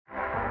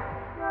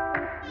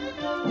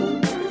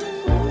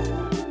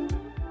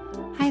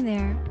Hi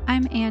there,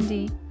 I'm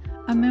Andy,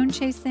 a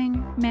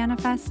moon-chasing,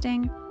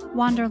 manifesting,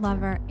 wander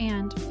lover,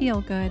 and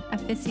feel-good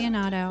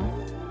aficionado.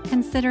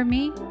 Consider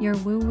me your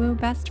woo-woo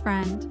best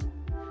friend.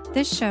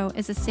 This show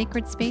is a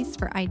sacred space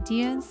for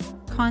ideas,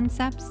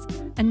 concepts,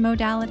 and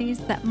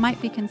modalities that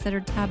might be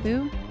considered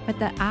taboo, but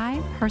that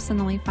I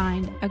personally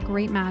find a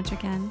great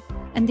magic in.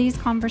 In these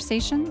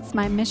conversations,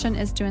 my mission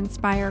is to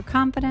inspire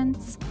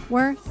confidence,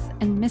 worth,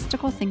 and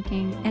mystical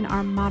thinking in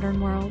our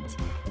modern world.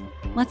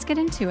 Let's get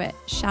into it,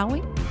 shall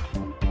we?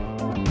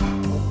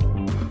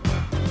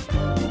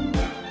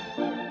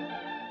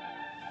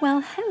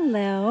 Well,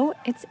 hello,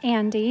 it's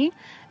Andy,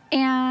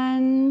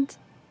 and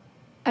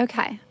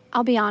okay,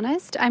 I'll be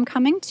honest, I'm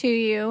coming to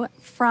you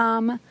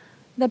from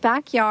the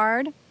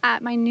backyard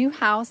at my new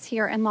house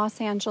here in Los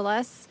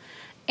Angeles,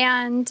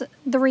 and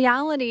the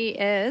reality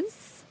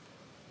is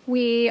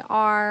we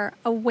are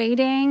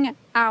awaiting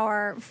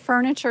our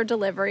furniture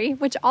delivery,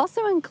 which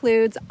also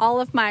includes all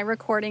of my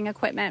recording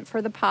equipment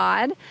for the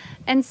pod,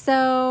 and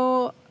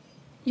so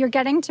you're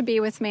getting to be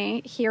with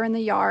me here in the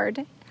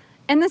yard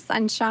in the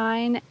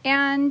sunshine,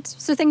 and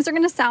so things are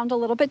going to sound a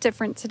little bit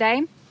different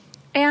today,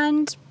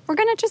 and we're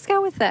going to just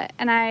go with it.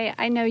 And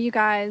I know you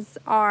guys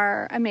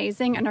are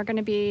amazing and are going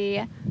to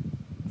be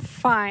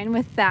fine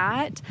with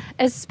that,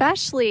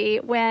 especially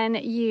when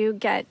you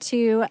get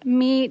to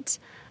meet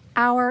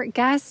our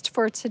guest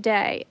for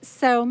today.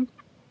 So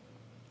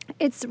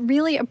it's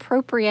really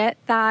appropriate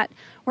that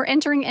we're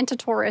entering into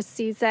Taurus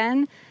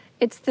season.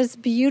 It's this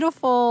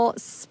beautiful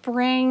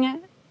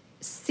spring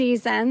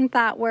season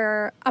that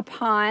we're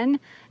upon,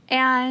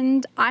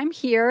 and I'm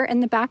here in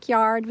the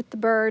backyard with the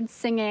birds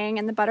singing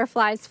and the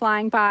butterflies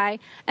flying by,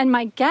 and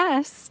my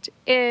guest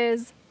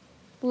is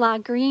La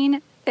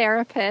Green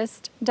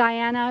therapist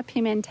Diana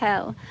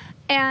Pimentel.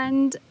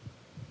 And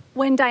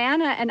when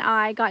Diana and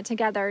I got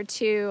together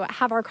to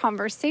have our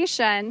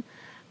conversation,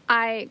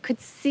 I could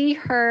see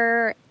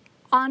her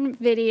on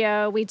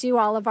video. We do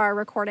all of our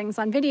recordings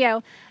on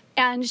video,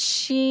 and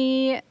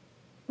she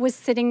was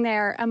sitting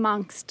there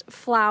amongst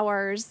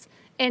flowers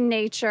in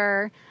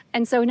nature.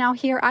 And so now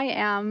here I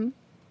am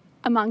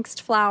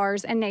amongst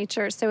flowers and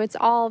nature. So it's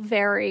all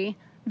very,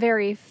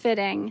 very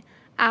fitting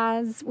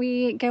as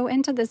we go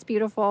into this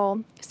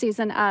beautiful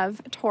season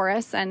of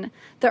Taurus and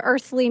the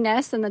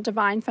earthliness and the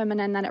divine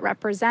feminine that it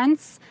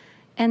represents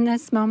in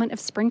this moment of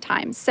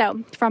springtime.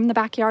 So from the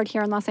backyard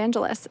here in Los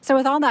Angeles. So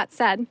with all that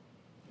said,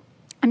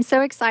 I'm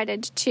so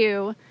excited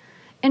to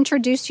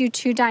introduce you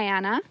to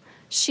Diana.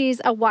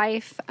 She's a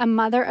wife, a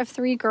mother of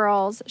 3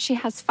 girls. She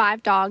has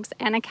 5 dogs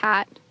and a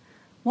cat.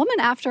 Woman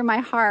after my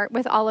heart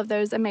with all of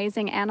those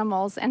amazing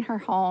animals in her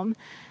home.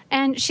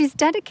 And she's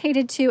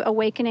dedicated to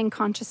awakening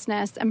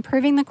consciousness,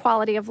 improving the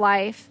quality of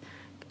life,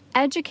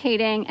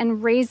 educating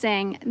and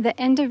raising the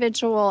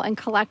individual and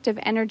collective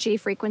energy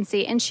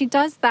frequency. And she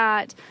does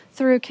that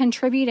through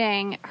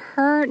contributing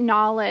her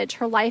knowledge,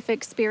 her life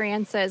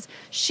experiences.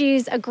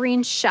 She's a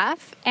green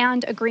chef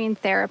and a green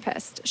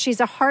therapist.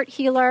 She's a heart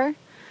healer.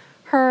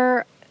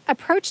 Her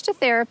approach to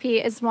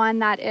therapy is one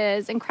that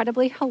is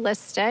incredibly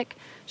holistic.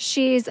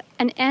 She's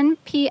an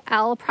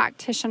NPL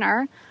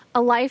practitioner,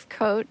 a life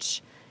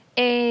coach,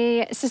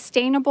 a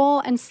sustainable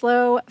and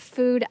slow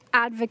food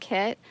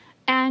advocate,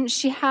 and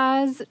she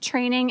has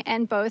training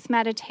in both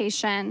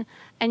meditation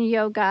and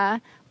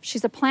yoga.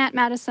 She's a plant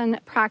medicine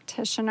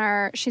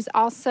practitioner. She's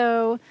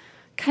also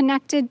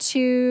connected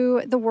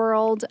to the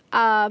world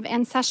of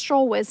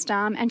ancestral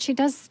wisdom, and she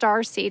does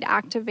starseed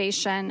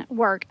activation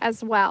work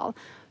as well.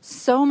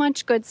 So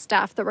much good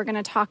stuff that we're going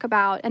to talk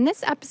about. And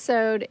this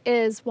episode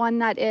is one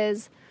that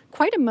is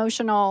quite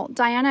emotional.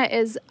 Diana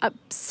is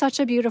such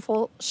a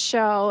beautiful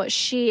show.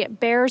 She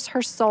bears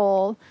her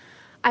soul.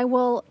 I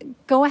will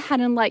go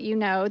ahead and let you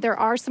know there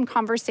are some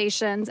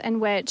conversations in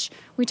which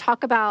we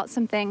talk about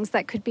some things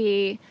that could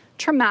be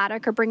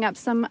traumatic or bring up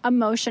some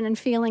emotion and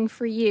feeling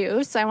for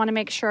you. So I want to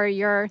make sure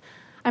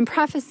I'm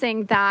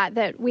prefacing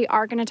that we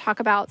are going to talk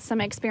about some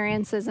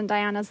experiences in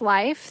Diana's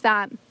life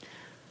that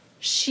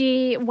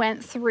she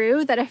went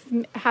through that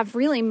have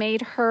really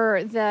made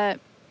her the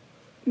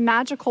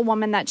magical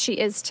woman that she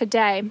is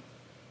today.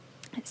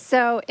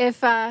 So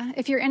if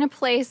you're in a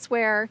place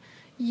where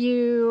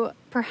you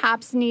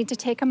perhaps need to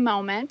take a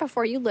moment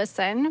before you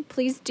listen,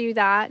 please do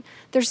that.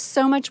 There's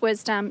so much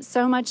wisdom,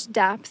 so much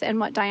depth in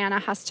what Diana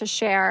has to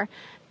share.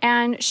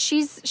 And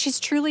she's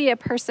truly a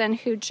person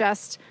who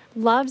just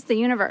loves the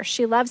universe.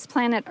 She loves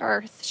planet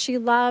Earth. She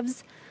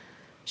loves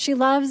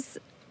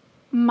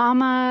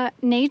Mama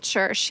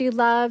Nature. She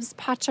loves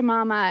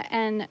Pachamama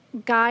and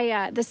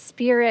Gaia, the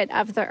spirit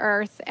of the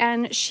earth.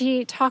 And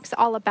she talks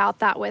all about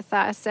that with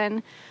us.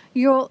 And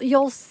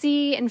you'll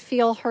see and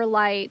feel her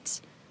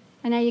light.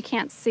 I know you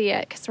can't see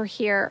it because we're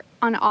here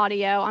on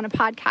audio, on a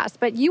podcast,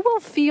 but you will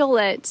feel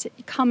it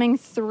coming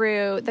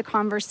through the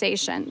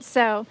conversation.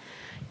 So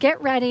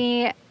get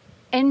ready,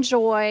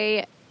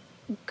 enjoy,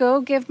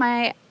 go give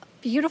my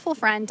beautiful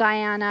friend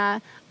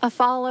Diana a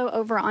follow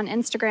over on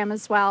Instagram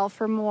as well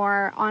for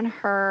more on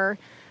her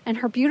and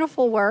her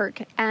beautiful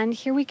work. And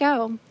here we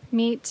go.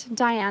 Meet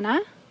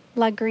Diana,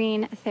 La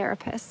Green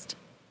therapist.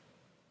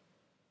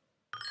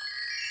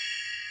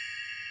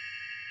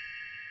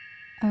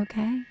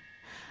 Okay,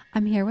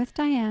 I'm here with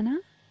Diana,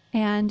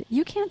 and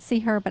you can't see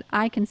her, but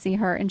I can see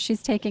her, and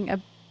she's taking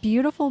a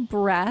beautiful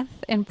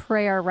breath in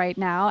prayer right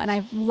now, and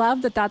I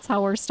love that that's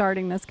how we're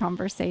starting this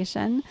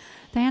conversation.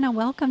 Diana,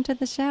 welcome to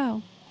the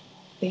show.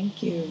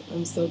 Thank you.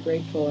 I'm so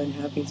grateful and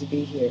happy to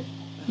be here.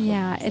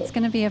 Yeah, it's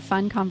going to be a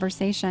fun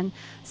conversation.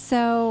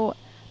 So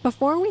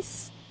before we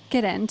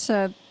get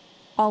into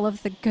all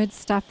of the good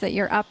stuff that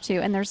you're up to,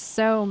 and there's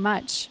so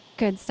much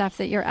good stuff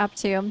that you're up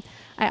to,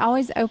 I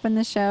always open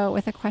the show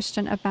with a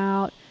question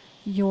about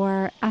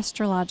your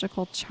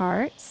astrological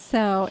chart.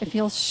 So if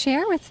you'll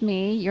share with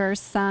me your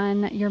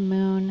sun, your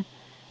moon,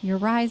 your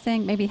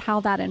rising, maybe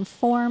how that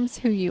informs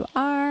who you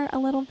are a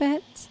little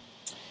bit.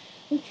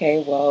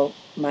 Okay, well,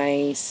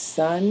 my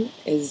sun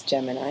is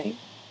Gemini,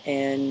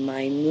 and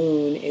my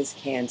moon is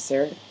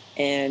Cancer,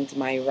 and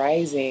my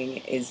rising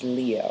is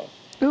Leo.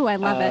 Ooh, I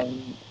love it.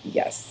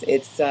 Yes,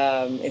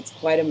 it's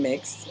quite a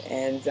mix,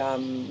 and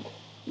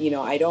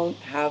I don't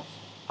have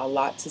a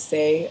lot to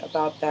say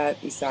about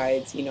that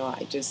besides,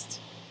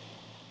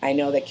 I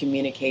know that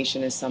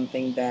communication is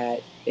something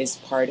that is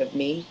part of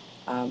me,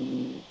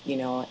 and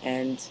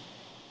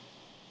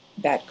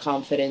that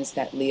confidence,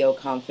 that Leo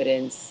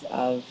confidence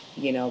of,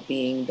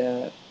 being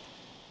the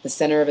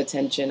center of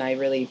attention. I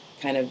really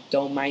kind of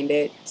don't mind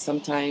it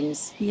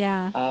sometimes.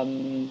 Yeah.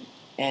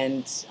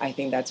 And I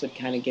think that's what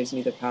kind of gives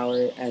me the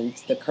power and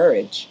the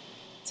courage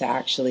to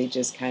actually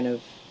just kind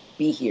of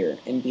be here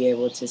and be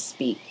able to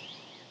speak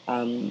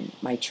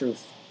my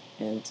truth.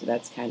 And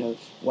that's kind of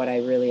what I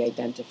really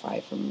identify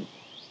from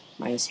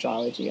my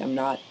astrology.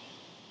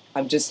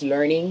 I'm just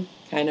learning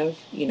kind of,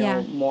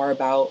 more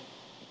about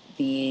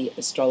the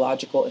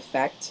astrological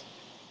effect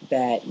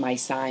that my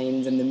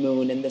signs and the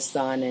moon and the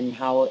sun and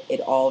how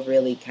it all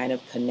really kind of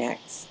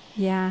connects.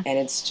 Yeah. And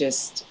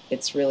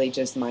it's really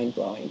just mind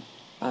blowing.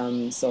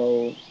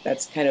 So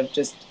that's kind of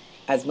just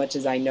as much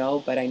as I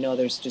know, but I know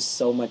there's just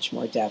so much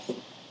more depth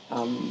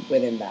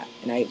within that.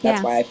 And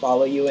that's why I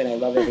follow you, and I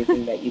love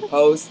everything that you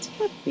post,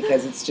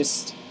 because it's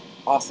just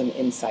awesome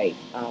insight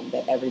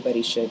that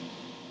everybody should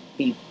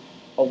be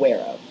aware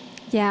of.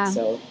 Yeah.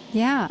 So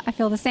yeah, I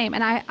feel the same.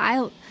 And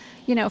I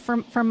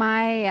for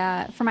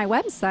my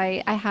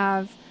website, I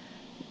have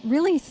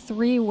really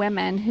 3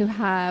 women who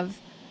have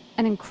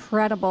an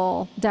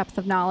incredible depth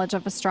of knowledge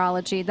of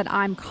astrology that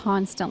I'm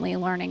constantly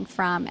learning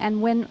from.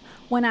 And when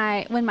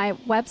my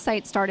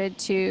website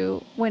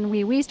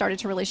we started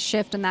to really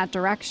shift in that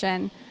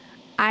direction,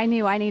 I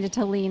knew I needed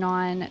to lean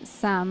on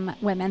some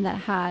women that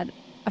had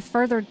a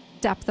further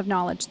depth of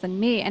knowledge than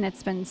me. And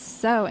it's been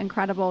so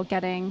incredible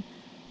getting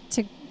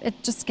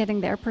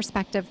their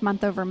perspective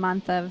month over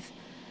month of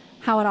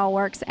how it all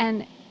works.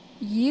 And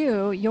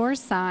your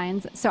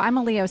signs, so I'm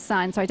a Leo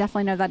sun, so I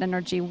definitely know that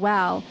energy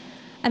well.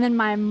 And then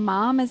my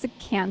mom is a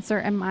Cancer,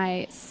 and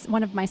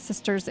one of my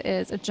sisters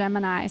is a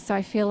Gemini. So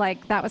I feel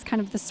like that was kind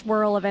of the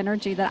swirl of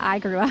energy that I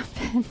grew up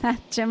in,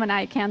 that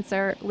Gemini,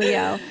 Cancer,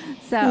 Leo.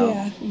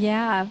 So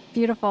yeah,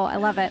 beautiful. I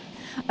love it.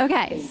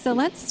 Okay, so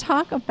let's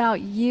talk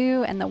about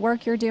you and the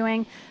work you're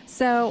doing.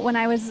 So when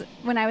I was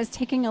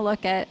taking a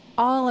look at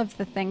all of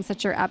the things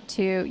that you're up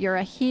to, you're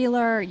a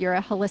healer, you're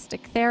a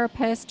holistic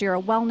therapist, you're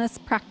a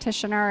wellness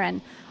practitioner and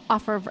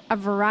offer a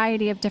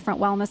variety of different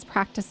wellness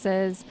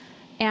practices.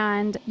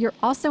 And you're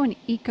also an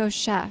eco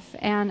chef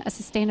and a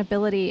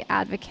sustainability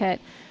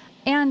advocate.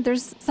 And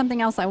there's something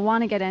else I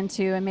want to get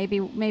into, and maybe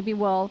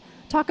we'll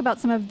talk about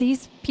some of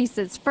these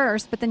pieces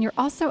first, but then you're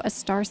also a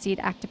starseed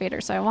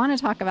activator. So I want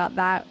to talk about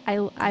that.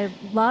 I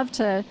love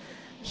to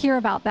hear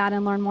about that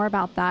and learn more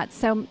about that.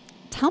 So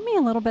tell me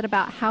a little bit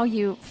about how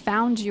you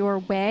found your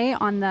way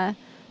on the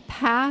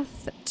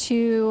path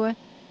to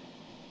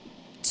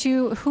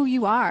who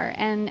you are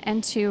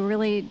and to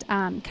really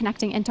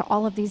connecting into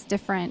all of these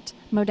different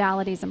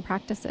modalities and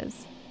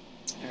practices.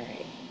 all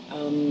right.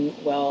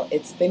 Well,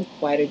 it's been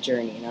quite a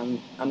journey,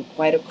 and I'm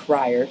quite a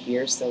crier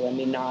here, so let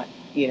me not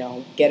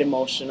get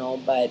emotional.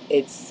 But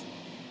it's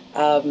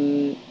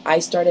I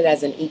started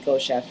as an eco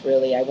chef.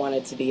 Really, I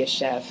wanted to be a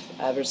chef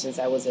ever since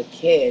I was a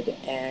kid,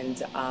 and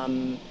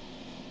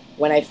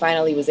when I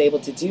finally was able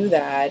to do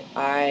that,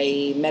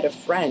 I met a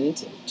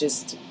friend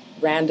just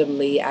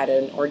randomly at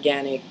an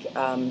organic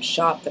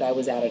shop that I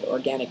was at, an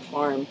organic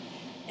farm.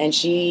 And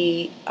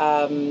she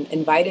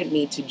invited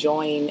me to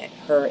join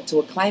her to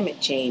a climate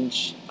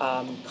change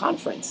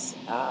conference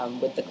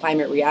with the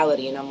climate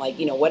reality. And I'm like,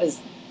 what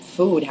does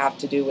food have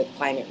to do with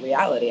climate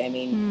reality? I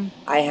mean,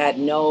 I had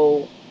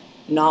no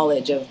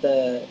knowledge of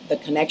the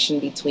connection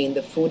between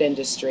the food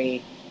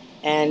industry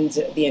and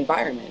the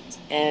environment.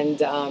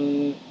 And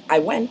I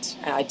went,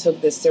 I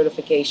took this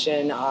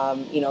certification,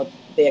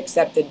 they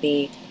accepted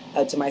me.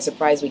 To my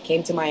surprise, we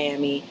came to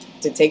Miami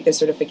to take the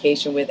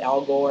certification with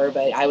Al Gore,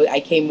 but I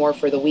came more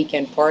for the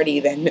weekend party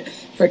than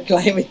for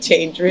climate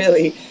change,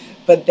 really.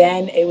 But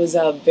then it was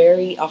a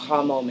very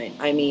aha moment.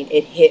 I mean,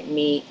 it hit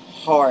me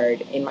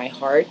hard in my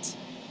heart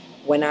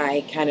when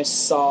I kind of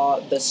saw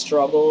the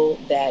struggle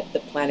that the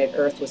planet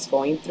Earth was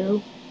going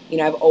through. You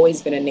know, I've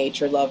always been a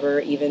nature lover,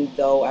 even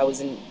though I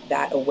wasn't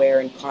that aware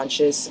and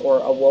conscious or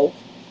awoke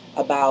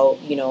about,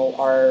 you know,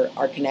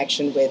 our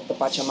connection with the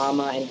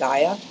Pachamama and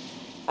Gaia.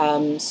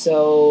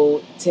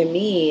 So to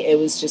me, it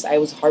was just, I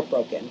was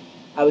heartbroken.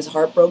 I was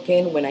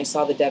heartbroken when I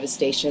saw the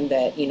devastation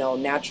that, you know,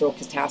 natural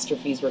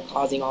catastrophes were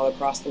causing all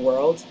across the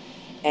world,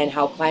 and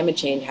how climate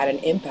change had an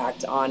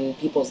impact on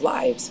people's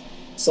lives.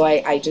 So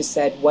I just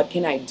said, what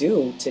can I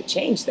do to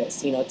change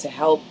this, you know, to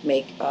help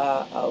make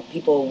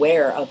people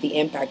aware of the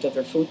impact of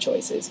their food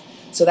choices.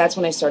 So that's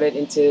when I started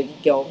into,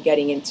 you know,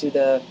 getting into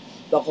the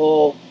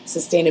whole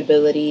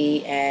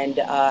sustainability and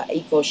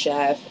eco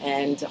chef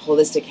and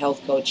holistic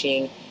health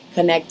coaching,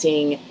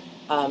 connecting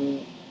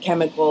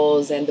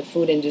chemicals and the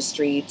food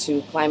industry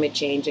to climate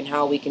change, and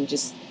how we can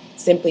just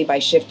simply by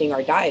shifting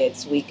our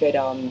diets, we could,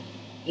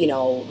 you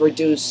know,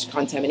 reduce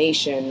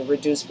contamination,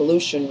 reduce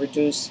pollution,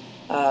 reduce,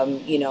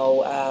 you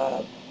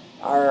know,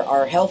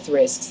 our health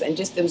risks, and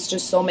just there was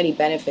just so many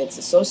benefits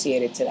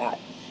associated to that.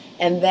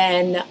 And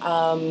then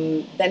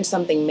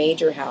something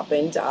major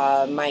happened.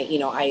 You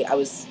know, I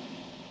was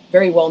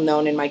very well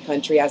known in my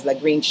country as the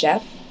Green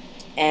Chef.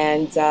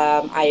 And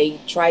I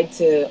tried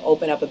to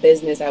open up a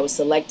business. I was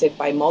selected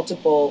by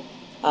multiple,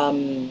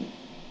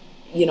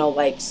 you know,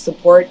 like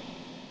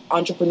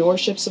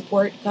entrepreneurship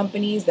support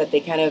companies that they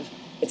kind of,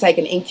 it's like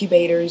an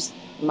incubators.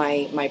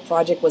 My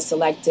project was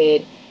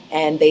selected,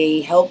 and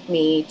they helped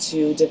me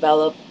to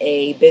develop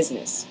a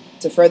business,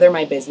 to further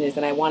my business.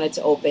 And I wanted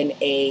to open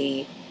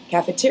a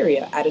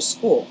cafeteria at a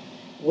school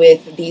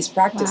with these Wow.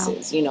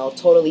 practices, you know,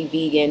 totally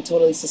vegan,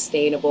 totally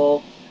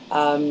sustainable,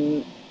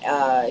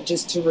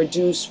 just to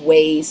reduce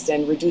waste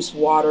and reduce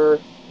water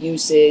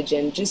usage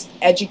and just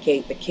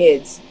educate the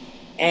kids.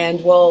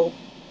 And well,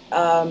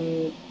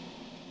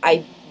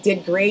 I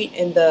did great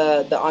in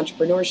the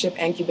entrepreneurship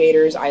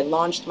incubators. I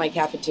launched my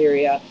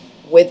cafeteria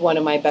with one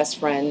of my best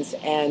friends,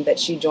 and that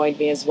she joined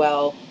me as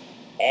well.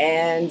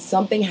 And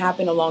something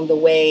happened along the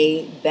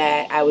way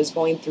that I was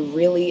going through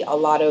really a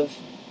lot of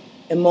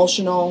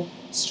emotional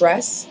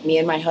stress. Me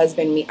and my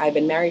husband, I've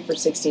been married for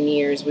 16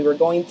 years. We were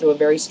going through a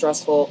very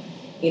stressful,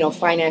 you know,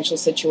 financial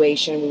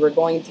situation. We were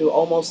going through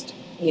almost,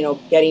 you know,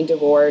 getting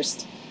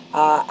divorced.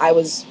 I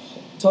was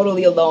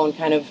totally alone,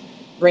 kind of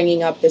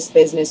bringing up this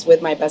business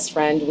with my best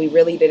friend. We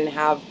really didn't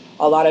have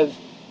a lot of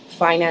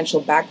financial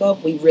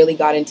backup. We really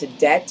got into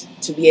debt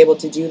to be able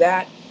to do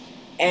that.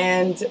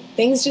 And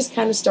things just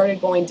kind of started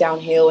going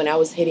downhill, and I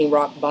was hitting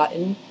rock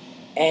bottom,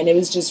 and it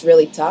was just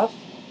really tough.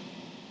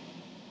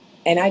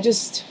 And I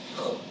just,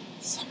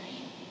 sorry.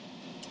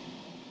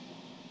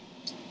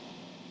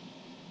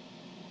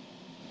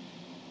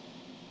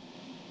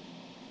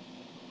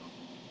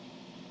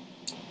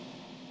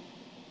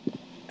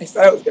 I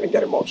said I was going to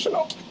get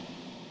emotional.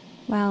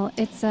 Well,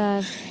 it's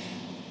a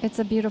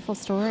beautiful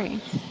story,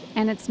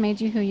 and it's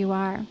made you who you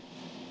are.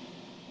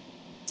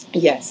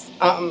 Yes,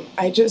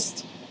 I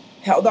just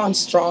held on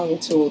strong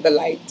to the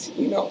light,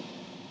 you know,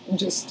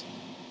 just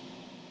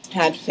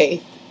had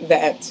faith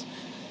that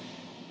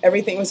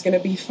everything was going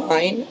to be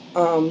fine.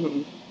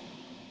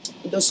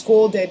 The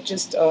school did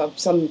just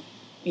some,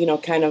 you know,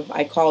 kind of,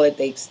 I call it,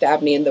 they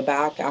stabbed me in the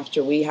back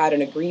after we had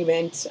an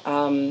agreement.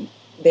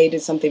 They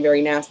did something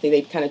very nasty.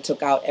 They kind of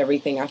took out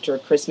everything after a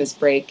Christmas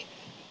break.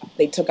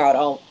 They took out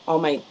all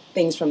my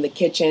things from the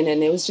kitchen,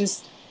 and it was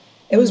just,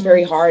 it was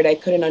very Mm, hard. I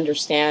couldn't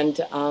understand.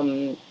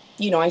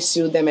 You know, I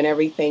sued them and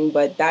everything,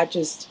 but that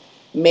just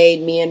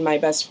made me and my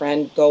best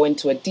friend go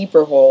into a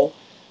deeper hole.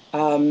 yeah.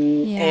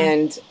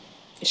 And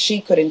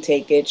she couldn't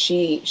take it.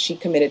 She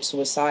committed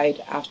suicide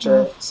Oh,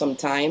 after some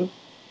time.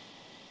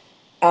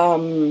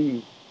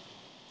 Um,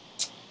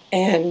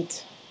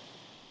 and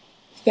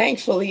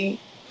thankfully,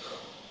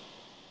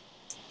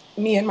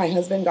 me and my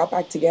husband got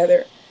back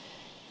together.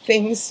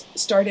 Things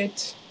started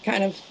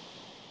kind of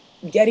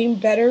getting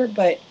better,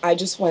 but I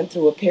just went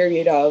through a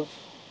period of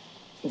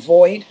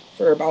void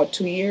for about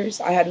 2 years.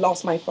 I had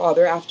lost my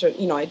father after,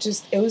 you know, it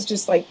was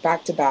just like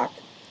back to back.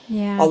 A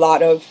yeah.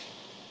 lot of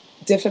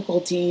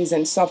difficulties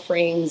and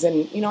sufferings.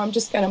 And, you know, I'm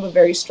just kind of a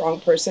very strong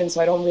person, so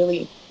I don't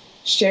really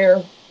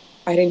share,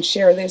 I didn't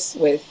share this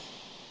with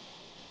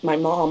my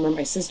mom or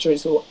my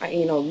sisters who,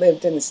 you know,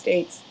 lived in the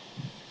States.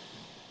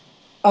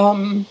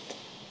 Um,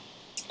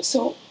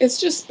 so it's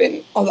just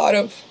been a lot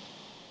of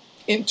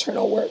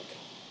internal work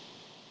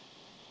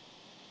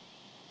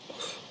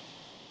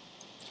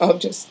of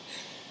just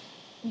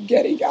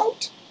getting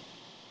out.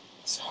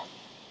 So,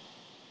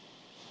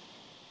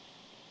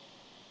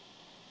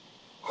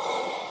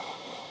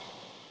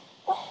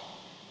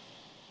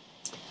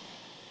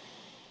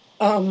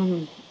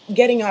 um,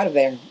 getting out of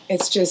there.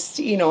 It's just,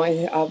 you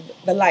know,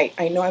 the light.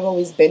 I know I've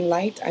always been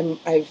light.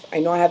 I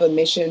know I have a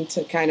mission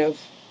to kind of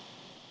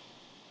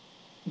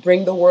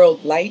bring the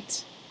world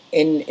light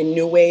in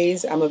new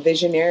ways. I'm a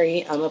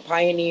visionary. I'm a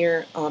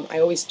pioneer. I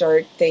always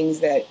start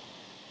things that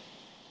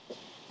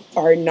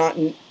are not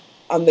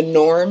on the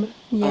norm.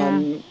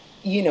 Yeah.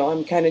 You know,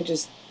 I'm kind of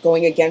just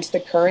going against the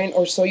current,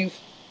 or so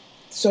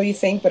you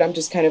think, but I'm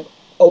just kind of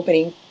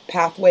opening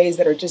pathways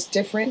that are just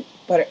different,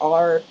 but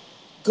are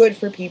good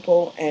for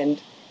people.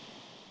 And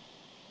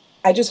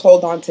I just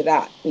hold on to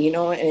that, you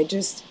know, and it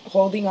just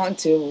holding on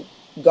to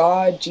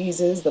God,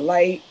 Jesus, the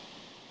light,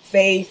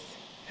 faith,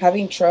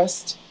 having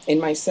trust in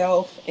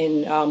myself,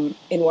 in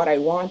what I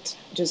want,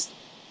 just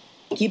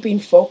keeping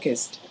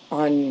focused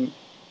on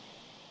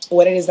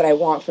what it is that I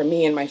want for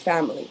me and my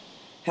family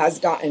has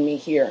gotten me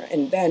here.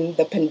 And then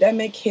the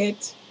pandemic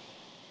hit,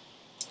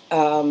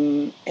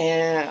 and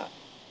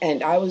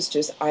I was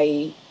just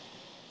I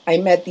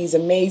met these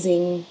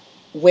amazing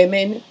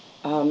women.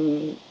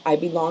 I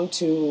belong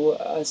to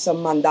some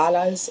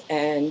mandalas,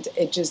 and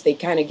it just they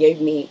kind of gave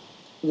me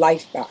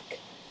life back.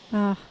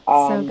 Oh,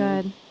 so Um,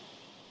 good.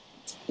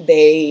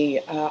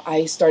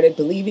 I started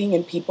believing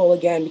in people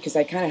again because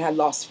I kind of had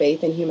lost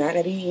faith in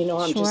humanity. You know,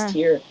 I'm just Sure.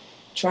 here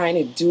trying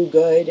to do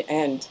good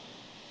and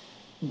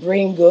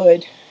bring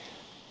good,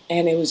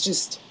 and it was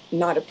just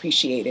not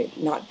appreciated,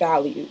 not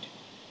valued.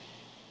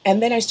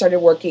 And then I started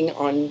working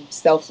on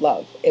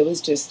self-love. It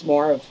was just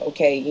more of,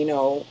 okay, you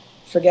know,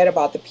 forget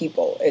about the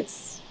people.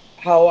 It's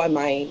how am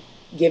I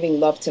giving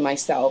love to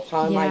myself?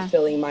 How am I Yeah.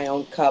 filling my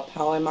own cup?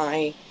 How am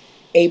I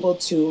able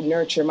to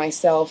nurture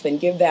myself and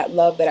give that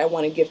love that I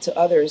want to give to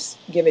others,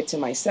 give it to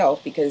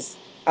myself, because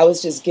I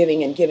was just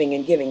giving and giving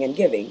and giving and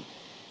giving.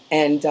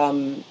 And,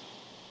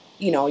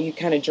 you know, you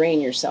kind of drain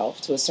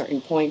yourself to a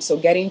certain point. So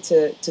getting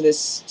to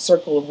this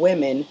circle of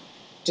women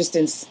just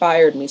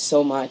inspired me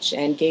so much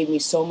and gave me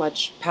so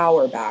much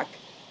power back.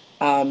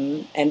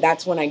 And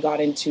that's when I got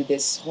into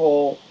this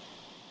whole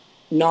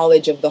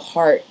knowledge of the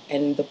heart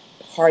and the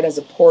heart as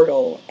a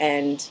portal,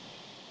 and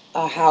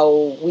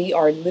how we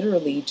are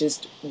literally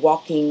just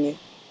walking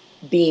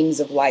beings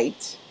of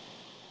light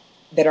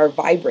that are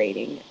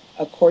vibrating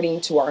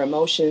according to our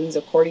emotions,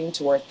 according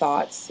to our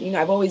thoughts. You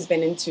know, I've always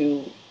been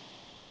into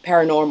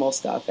paranormal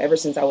stuff ever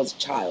since I was a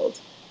child.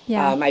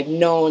 Yeah. I've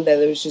known that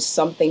there's just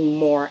something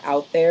more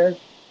out there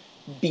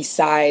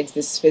besides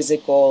this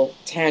physical,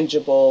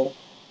 tangible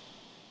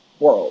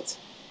world.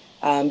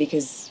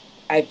 Because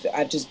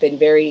I've just been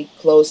very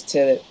close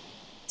to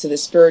the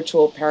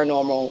spiritual,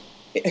 paranormal.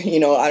 You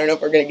know, I don't know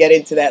if we're going to get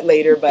into that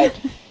later, but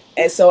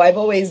and so I've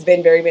always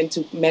been very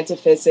into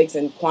metaphysics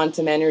and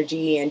quantum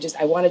energy, and just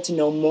I wanted to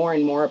know more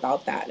and more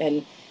about that.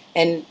 And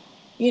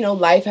you know,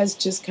 life has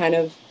just kind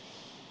of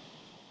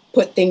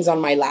put things on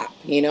my lap,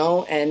 you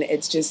know, and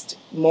it's just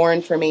more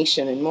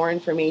information and more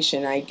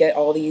information. I get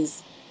all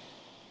this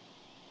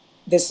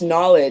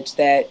knowledge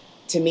that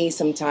to me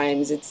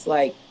sometimes it's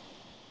like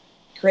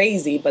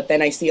crazy, but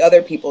then I see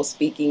other people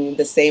speaking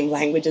the same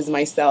language as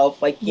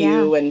myself, like Yeah.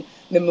 you and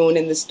the moon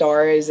and the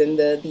stars and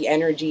the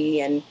energy,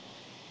 and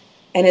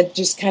it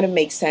just kind of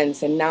makes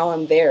sense. And now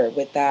I'm there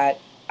with that.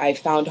 I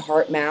found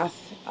heart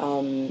math,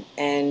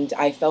 and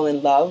I fell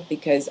in love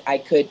because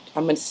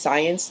I'm a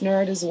science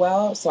nerd as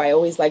well, so I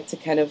always like to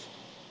kind of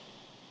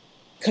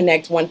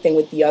connect one thing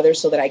with the other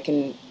so that I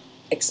can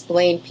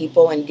explain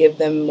people and give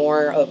them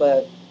more of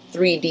a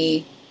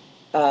 3D,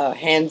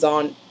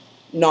 hands-on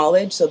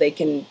knowledge so they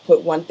can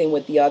put one thing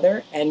with the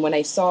other. And when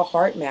I saw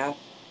heart math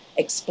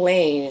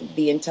explain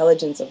the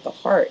intelligence of the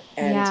heart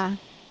and Yeah.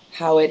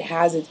 how it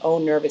has its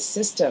own nervous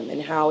system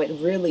and how it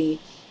really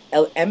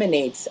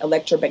emanates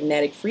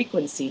electromagnetic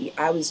frequency,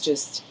 I'm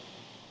just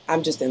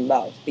in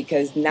love,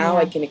 because now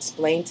I Yeah. can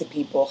explain to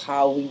people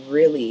how we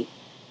really,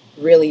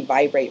 really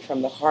vibrate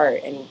from the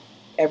heart. And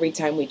every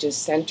time we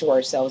just center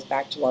ourselves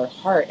back to our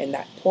heart and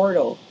that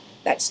portal,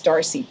 that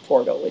starseed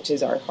portal, which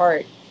is our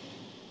heart,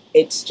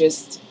 it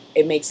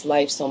makes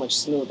life so much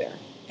smoother.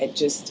 It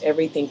just,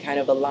 everything kind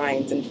of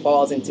aligns and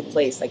falls into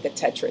place like a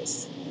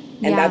Tetris.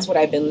 And Yeah. that's what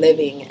I've been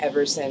living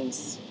ever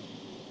since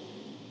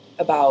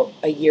about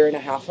a year and a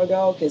half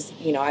ago, because,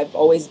 you know, I've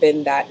always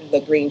been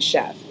the green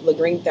chef. The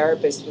green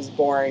therapist was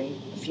born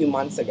a few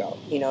months ago.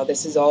 You know,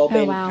 this has all Oh,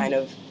 been wow. kind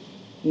of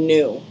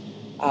new.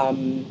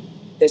 Um,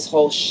 this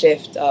whole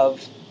shift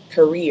of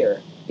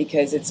career,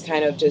 because it's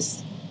kind of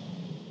just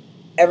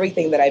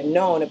everything that I've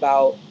known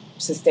about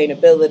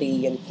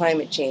sustainability and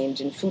climate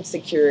change and food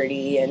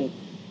security, and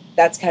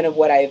that's kind of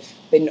what I've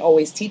been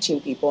always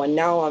teaching people. And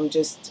now I'm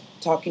just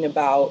talking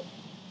about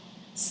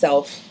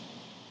self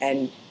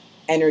and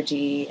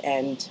energy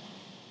and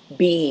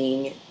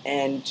being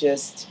and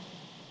just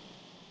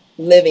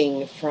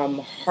living from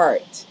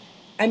heart.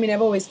 I mean,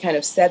 I've always kind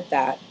of said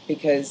that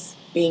because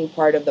being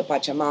part of the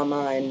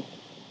Pachamama and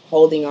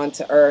holding on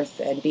to earth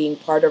and being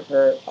part of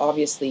her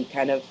obviously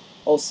kind of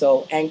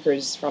also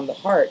anchors from the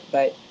heart.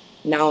 But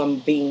now I'm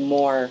being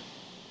more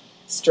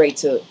straight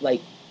to,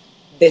 like,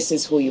 this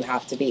is who you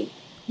have to be.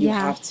 You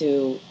Yeah. have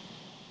to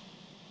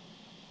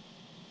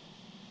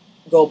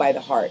go by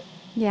the heart,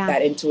 Yeah.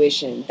 that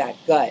intuition, that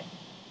gut,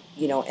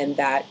 you know, and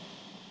that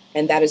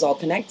is all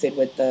connected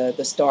with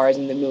the stars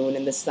and the moon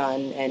and the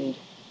sun. And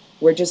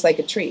we're just like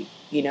a tree,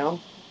 you know.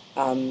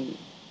 um,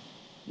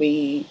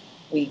 we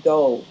we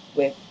go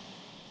with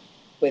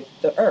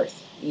the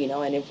earth, you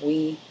know, and if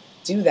we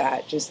do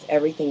that, just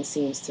everything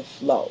seems to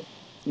flow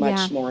Yeah.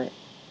 much more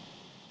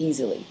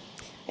easily.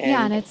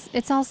 Yeah, and And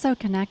it's also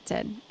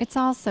connected. It's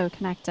also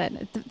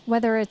connected.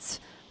 Whether it's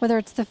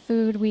the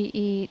food we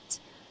eat,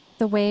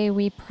 the way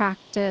we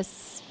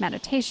practice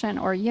meditation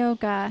or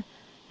yoga,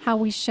 how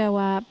we show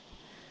up.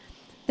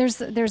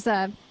 There's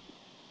a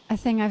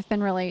thing I've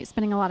been really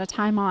spending a lot of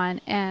time on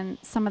in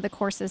some of the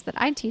courses that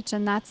I teach,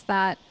 and that's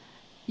that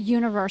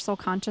universal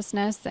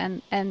consciousness.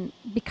 And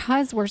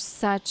because we're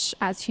such,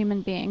 as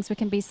human beings, we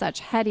can be such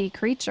heady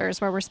creatures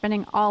where we're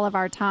spending all of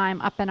our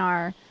time up in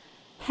our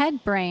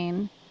head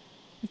brain.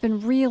 We've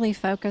been really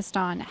focused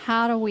on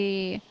how do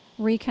we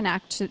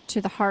reconnect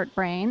to the heart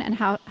brain, and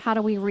how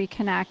do we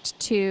reconnect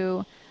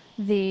to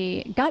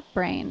the gut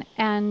brain.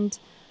 And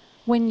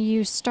when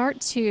you start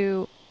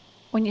to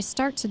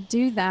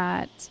do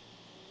that,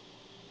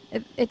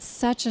 it's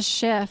such a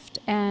shift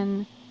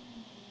in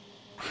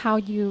how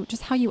you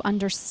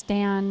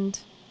understand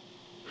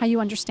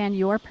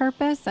your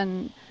purpose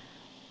and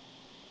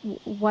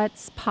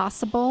what's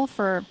possible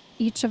for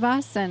each of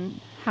us, and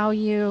how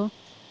you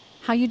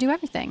do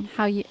everything,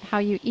 how you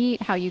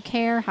eat, how you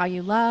care, how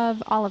you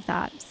love, all of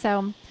that.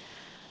 So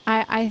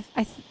I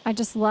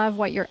just love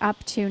what you're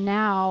up to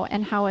now,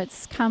 and how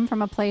it's come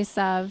from a place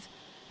of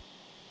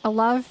a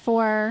love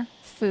for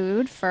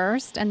food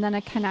first, and then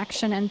a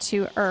connection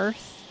into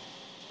earth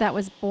that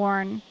was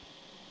born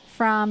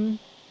from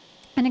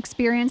an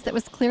experience that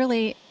was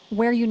clearly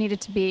where you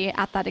needed to be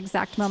at that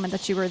exact moment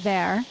that you were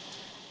there,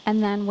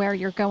 and then where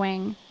you're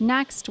going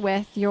next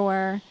with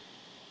your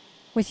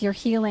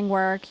healing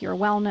work, your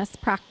wellness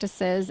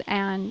practices,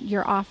 and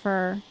your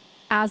offer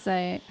as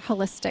a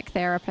holistic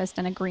therapist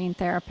and a green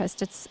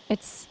therapist.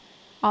 It's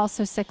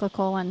also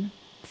cyclical and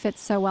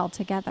fits so well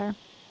together.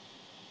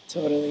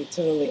 totally,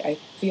 totally. I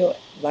feel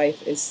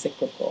life is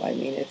cyclical. I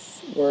mean,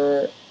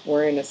 we're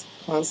in a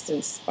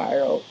constant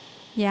spiral,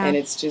 Yeah. and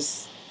it's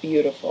just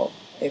beautiful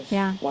if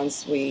Yeah.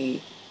 once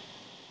we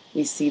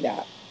see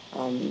that,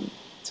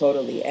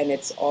 totally. And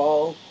it's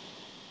all,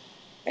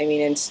 I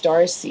mean, and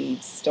star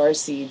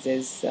seeds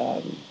is,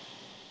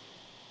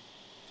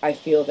 I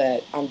feel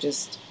that I'm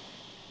just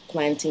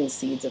planting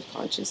seeds of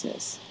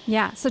consciousness.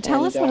 Yeah. So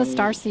tell And us what a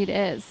starseed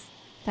is,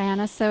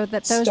 Diana, so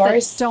that those that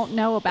stars, don't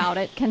know about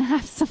it can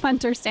have some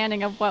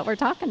understanding of what we're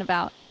talking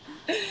about.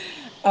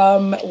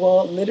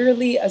 well,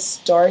 literally, a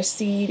star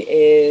seed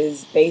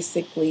is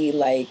basically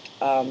like,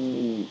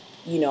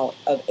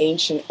 of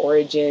ancient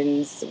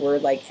origins. We're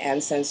like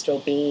ancestral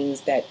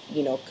beings that,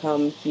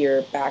 come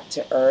here back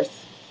to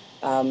Earth.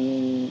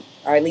 Or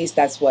at least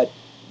that's what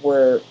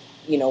we're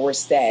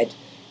said.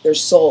 They're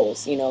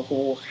souls,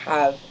 who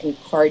have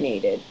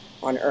incarnated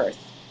on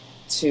Earth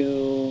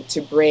to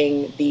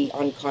bring the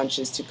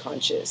unconscious to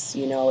conscious.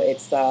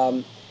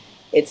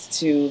 It's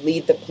to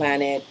lead the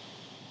planet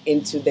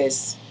into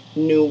this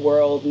new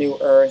world, new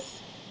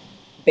earth,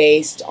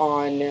 based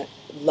on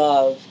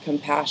love,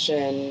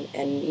 compassion,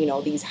 and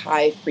these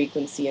high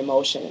frequency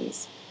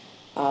emotions.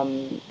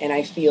 And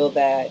I feel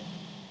that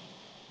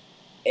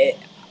it,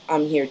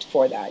 I'm here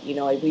for that.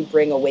 We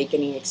bring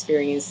awakening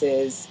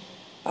experiences.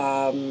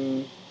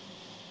 No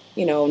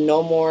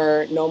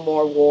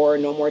more war,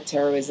 no more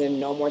terrorism,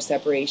 no more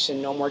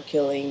separation, no more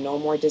killing, no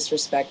more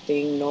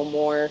disrespecting, no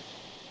more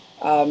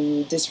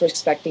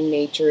disrespecting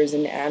natures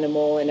and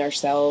animal and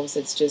ourselves.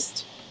 It's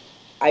just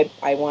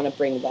I want to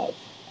bring love,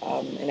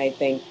 and I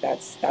think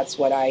that's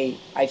what I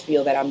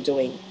feel that I'm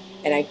doing.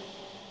 And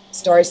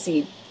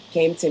Starseed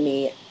came to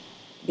me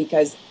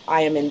because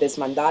I am in this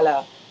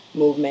mandala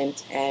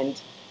movement, and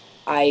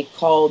I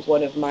called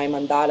one of my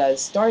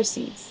mandalas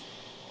Starseeds.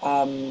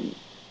 Um,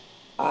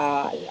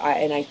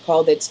 and I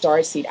called it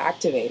Starseed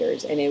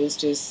Activators, and it was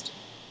just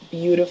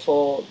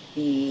beautiful.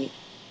 The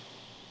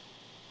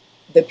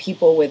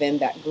people within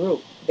that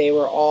group, they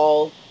were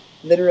all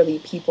literally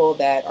people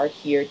that are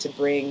here to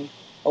bring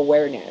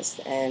awareness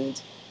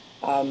and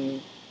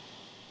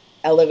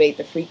elevate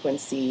the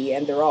frequency,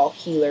 and they're all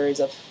healers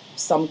of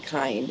some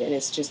kind. And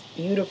it's just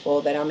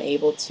beautiful that I'm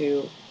able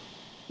to,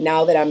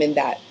 now that I'm in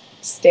that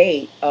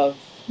state of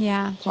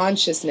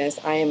consciousness,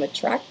 I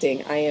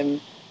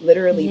am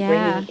literally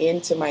bringing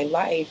into my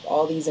life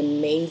all these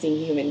amazing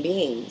human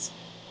beings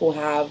who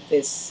have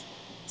this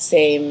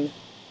same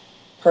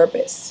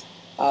purpose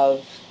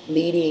of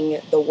leading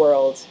the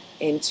world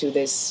into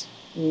this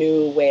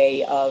new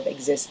way of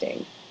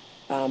existing,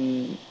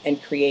 and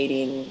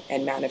creating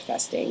and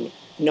manifesting,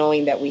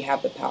 knowing that we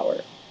have the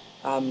power,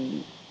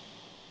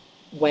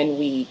 when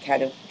we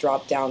kind of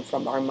drop down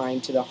from our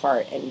mind to the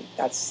heart. And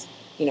that's,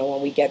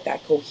 when we get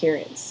that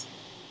coherence,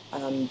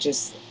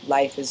 just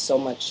life is so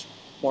much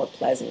more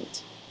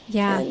pleasant.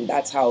 Yeah. And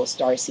that's how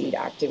Starseed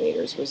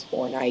Activators was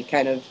born. I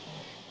kind of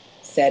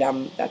said,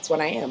 that's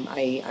what I am.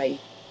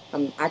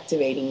 I'm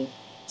activating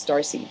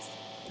starseeds.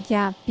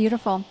 Yeah,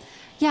 beautiful.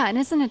 Yeah, and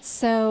isn't it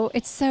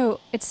it's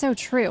so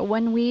true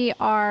when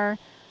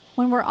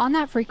we're on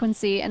that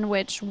frequency in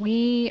which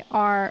we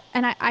are,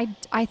 and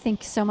I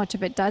think so much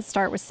of it does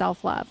start with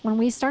self-love. When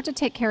we start to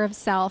take care of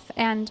self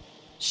and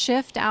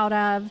shift out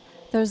of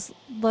those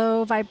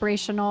low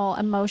vibrational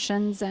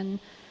emotions and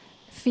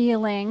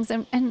feelings,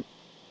 and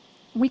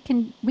we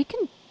can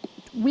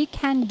we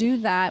can do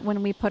that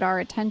when we put our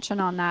attention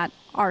on that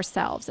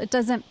ourselves. It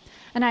doesn't,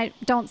 and I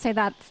don't say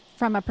that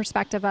from a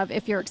perspective of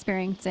if you're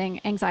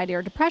experiencing anxiety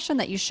or depression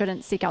that you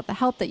shouldn't seek out the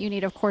help that you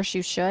need. Of course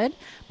you should.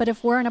 But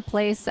if we're in a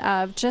place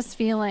of just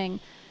feeling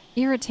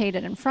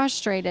irritated and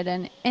frustrated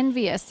and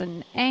envious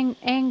and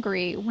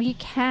angry, we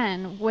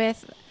can,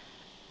 with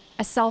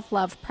a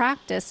self-love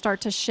practice,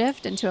 start to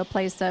shift into a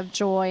place of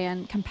joy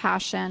and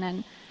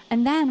compassion.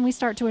 And then we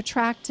start to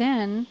attract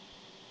in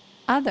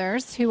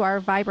others who are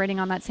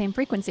vibrating on that same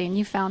frequency. And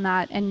you found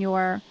that in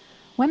your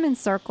women's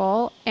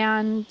circle,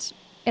 and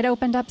it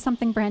opened up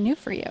something brand new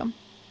for you.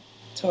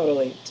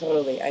 Totally,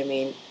 totally. I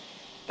mean,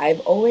 I've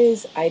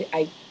always,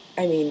 I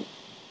mean,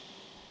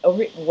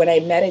 when I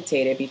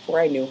meditated before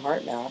I knew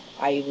heart math,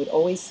 I would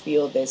always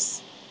feel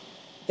this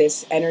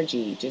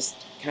energy, just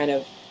kind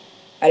of,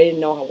 I didn't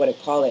know what to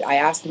call it. I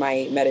asked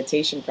my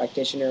meditation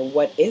practitioner,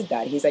 what is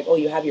that? He's like, oh,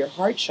 you have your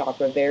heart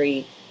chakra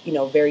very,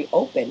 very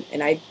open.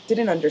 And I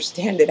didn't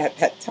understand it at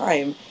that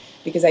time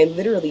because I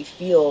literally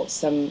feel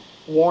some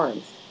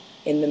warmth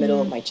in the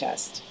middle of my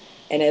chest.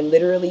 And I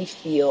literally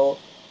feel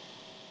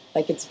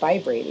like it's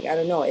vibrating. I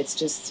don't know. It's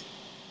just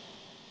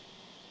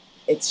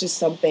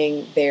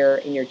something there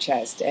in your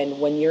chest. And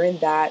when you're in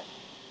that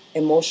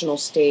emotional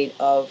state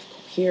of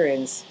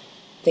coherence,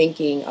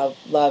 thinking of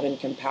love and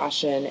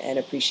compassion and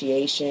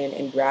appreciation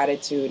and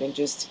gratitude and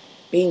just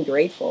being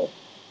grateful,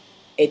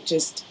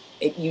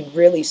 you'd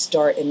really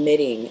start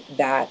emitting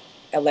that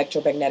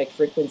electromagnetic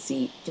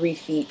frequency 3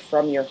 feet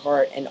from your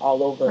heart and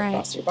all over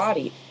across your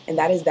body. And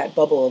that is that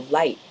bubble of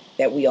light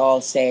that we all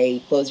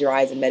say, close your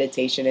eyes in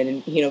meditation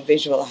and,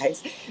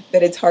 visualize.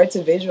 But it's hard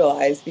to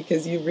visualize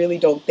because you really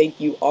don't think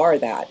you are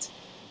that.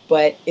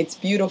 But it's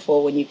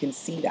beautiful when you can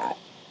see that,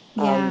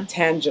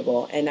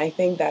 tangible. And I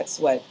think that's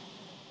what,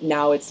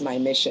 now it's my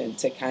mission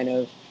to kind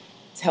of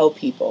tell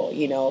people,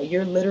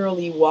 you're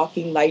literally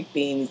walking light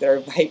beings that are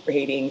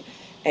vibrating,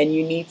 and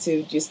you need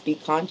to just be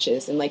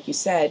conscious. And like you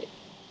said,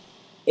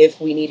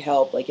 if we need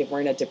help, like if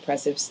we're in a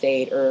depressive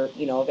state or,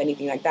 of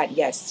anything like that,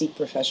 yes, seek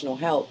professional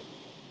help.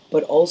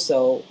 But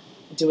also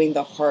doing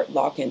the heart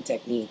lock-in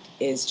technique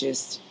is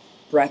just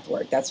breath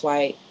work. That's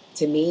why,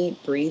 to me,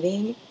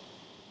 breathing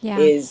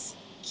is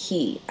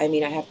key. I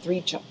mean, I have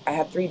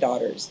three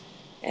daughters,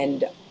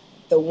 and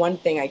the one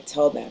thing I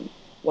tell them,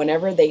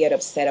 whenever they get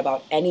upset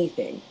about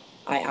anything,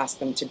 I ask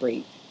them to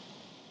breathe.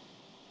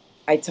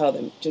 I tell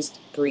them, just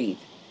breathe.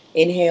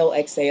 Inhale,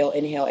 exhale,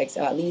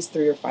 at least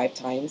 3 or 5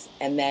 times,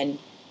 and then,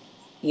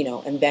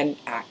 and then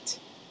act.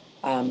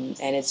 And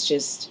it's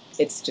just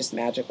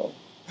magical.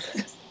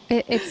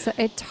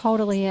 It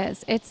totally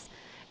is.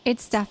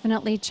 It's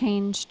definitely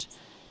changed.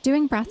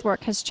 Doing breath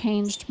work has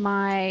changed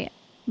my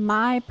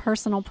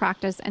personal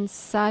practice in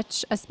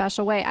such a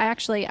special way.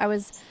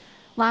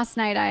 Last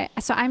night,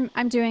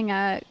 I'm doing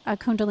a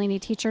Kundalini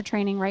teacher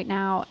training right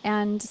now.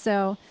 And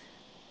so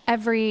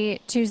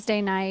every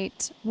Tuesday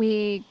night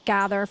we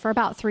gather for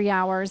about 3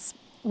 hours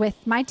with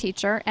my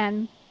teacher.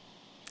 And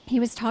he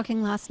was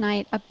talking last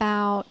night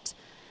about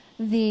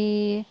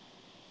that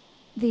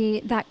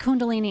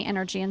Kundalini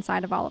energy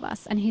inside of all of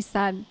us. And he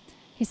said,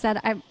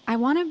 I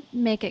want to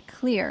make it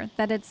clear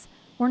that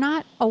we're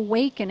not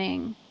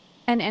awakening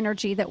an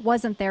energy that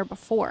wasn't there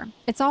before.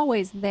 It's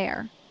always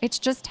there. It's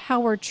just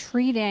how we're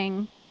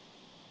treating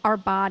our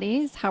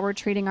bodies, how we're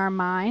treating our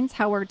minds,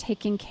 how we're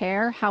taking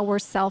care, how we're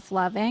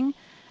self-loving.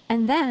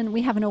 And then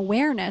we have an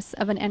awareness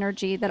of an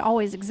energy that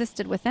always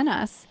existed within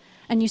us,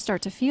 and you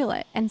start to feel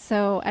it. And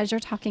so as you're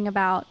talking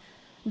about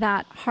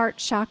that heart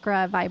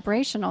chakra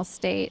vibrational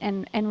state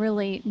and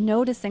really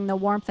noticing the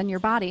warmth in your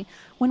body,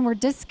 when we're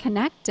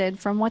disconnected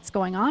from what's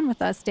going on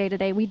with us day to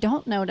day, we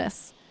don't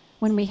notice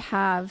when we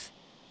have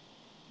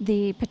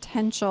the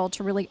potential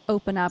to really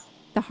open up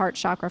the heart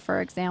chakra,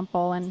 for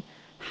example, and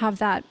have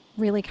that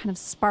really kind of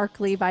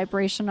sparkly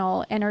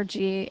vibrational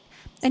energy.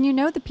 And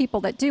the people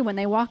that do, when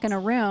they walk in a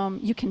room,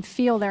 you can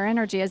feel their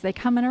energy as they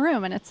come in a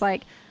room. And it's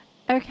like,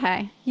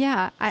 okay,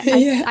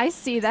 I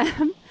see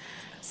them.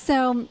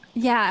 So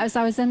as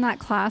I was in that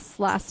class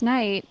last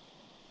night,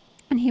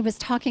 and he was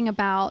talking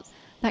about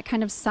that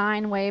kind of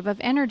sine wave of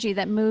energy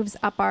that moves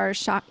up our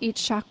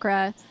each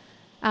chakra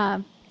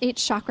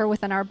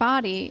within our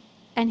body.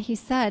 And he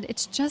said,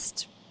 it's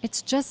just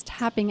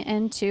tapping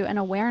into an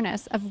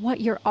awareness of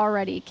what you're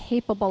already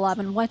capable of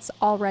and what's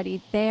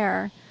already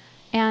there.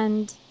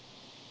 And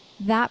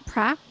that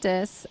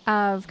practice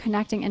of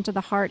connecting into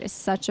the heart is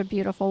such a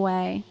beautiful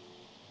way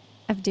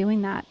of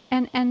doing that,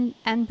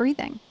 and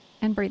breathing.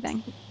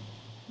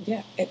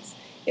 Yeah, it's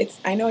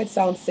I know it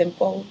sounds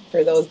simple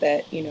for those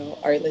that,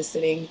 are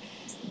listening,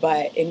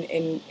 but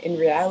in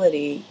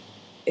reality,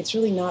 it's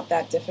really not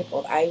that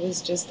difficult. I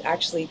was just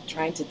actually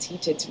trying to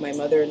teach it to my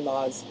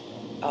mother-in-law's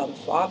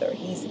father.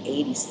 He's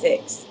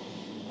 86,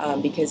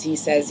 because he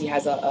says he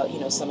has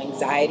some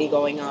anxiety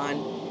going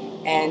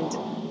on, and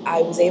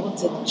I was able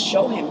to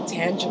show him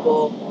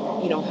tangible,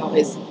 how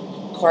his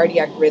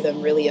cardiac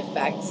rhythm really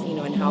affects,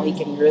 and how he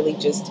can really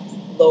just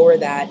lower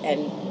that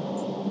and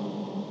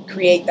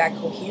create that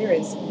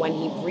coherence when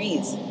he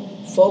breathes,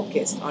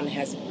 focused on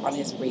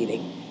his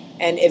breathing.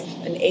 And if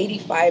an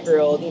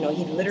 85-year-old,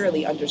 he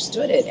literally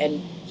understood it,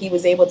 and he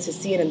was able to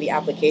see it in the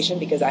application,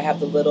 because I have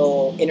the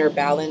little inner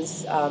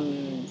balance,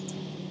 the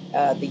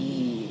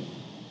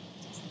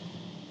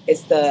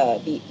it's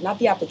the not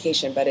the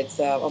application, but it's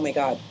oh my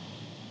god,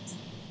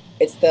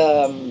 it's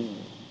the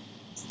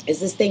it's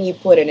this thing you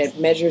put in, it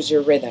measures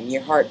your rhythm,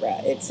 your heart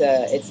rate. It's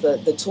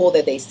the tool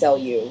that they sell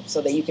you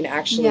so that you can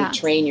actually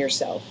train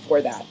yourself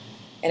for that.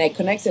 And I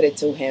connected it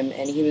to him,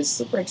 and he was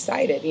super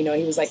excited. He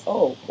was like,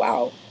 oh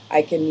wow,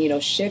 I can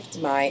shift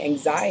my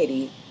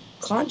anxiety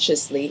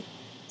consciously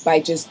by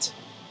just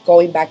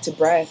going back to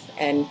breath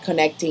and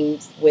connecting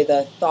with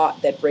a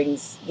thought that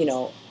brings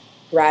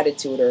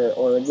gratitude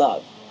or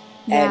love.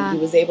 And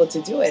he was able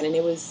to do it, and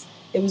it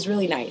was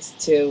really nice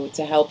to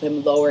help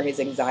him lower his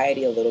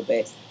anxiety a little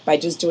bit by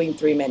just doing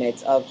 3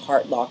 minutes of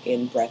heart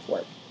lock-in breath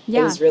work.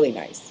 It was really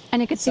nice. And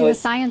you could see the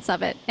science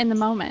of it in the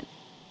moment.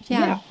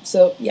 Yeah.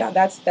 So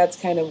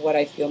that's kind of what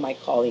I feel my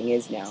calling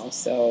is now.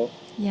 So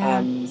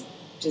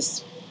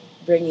just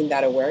bringing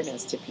that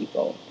awareness to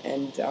people,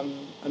 and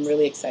I'm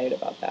really excited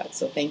about that.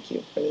 So thank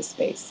you for this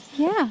space.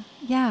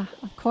 Yeah,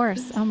 of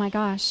course. Oh my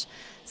gosh,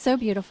 so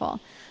beautiful.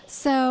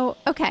 So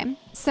okay,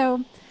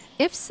 so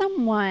if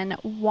someone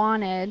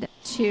wanted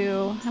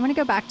to, I want to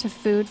go back to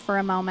food for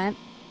a moment,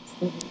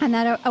 and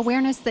that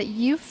awareness that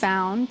you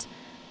found.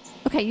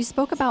 Okay, you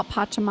spoke about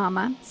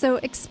Pachamama. So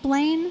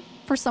explain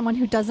for someone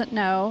who doesn't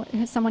know,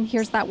 if someone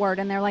hears that word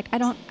and they're like, I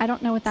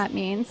don't know what that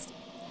means.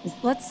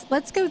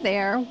 Let's go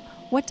there.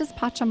 What does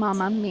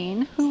Pachamama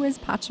mean? Who is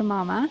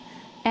Pachamama?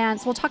 And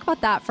so we'll talk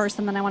about that first,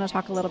 and then I want to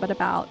talk a little bit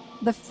about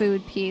the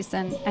food piece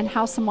and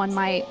how someone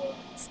might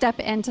step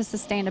into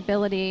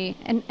sustainability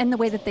and the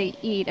way that they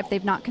eat if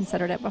they've not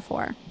considered it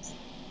before.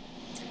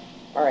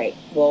 All right.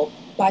 Well,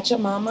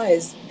 Pachamama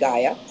is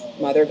Gaia,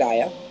 Mother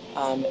Gaia,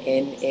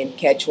 in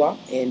Quechua,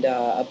 in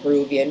a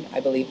Peruvian,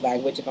 I believe,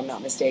 language, if I'm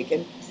not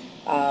mistaken.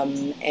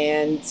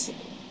 And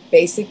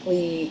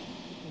basically,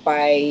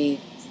 by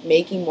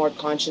making more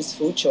conscious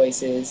food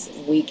choices,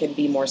 we can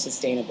be more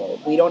sustainable.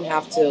 We don't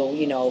have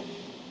to,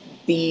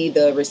 be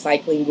the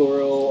recycling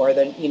guru or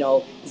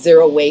the,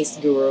 zero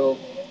waste guru.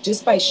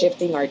 Just by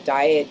shifting our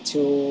diet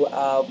to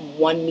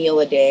one meal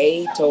a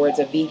day towards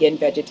a vegan,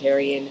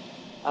 vegetarian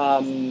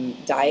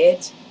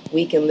diet,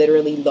 we can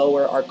literally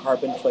lower our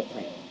carbon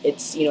footprint.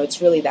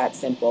 It's really that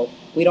simple.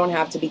 We don't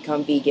have to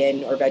become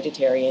vegan or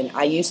vegetarian.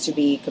 I used to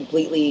be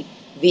completely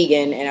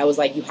vegan, and I was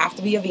like, you have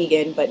to be a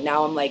vegan, but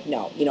now I'm like,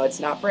 no, it's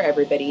not for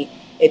everybody.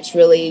 It's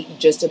really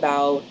just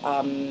about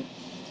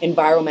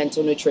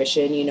environmental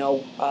nutrition,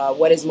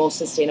 what is most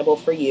sustainable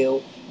for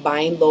you,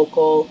 buying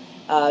local,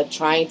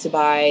 trying to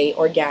buy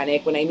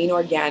organic. When I mean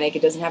organic,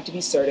 it doesn't have to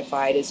be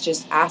certified. It's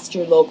just ask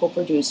your local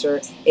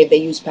producer if they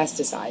use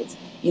pesticides.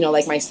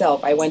 Like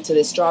myself, I went to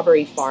this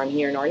strawberry farm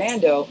here in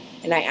Orlando,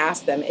 and I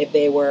asked them if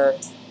they were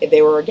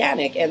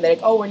organic, and they're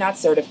like, oh, we're not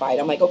certified.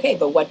 I'm like, okay,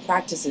 but what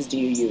practices do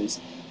you use?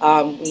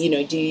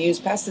 Do you use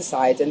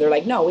pesticides? And they're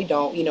like, no, we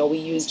don't. We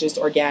use just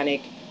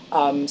organic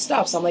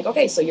stuff. So I'm like,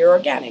 okay, so you're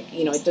organic.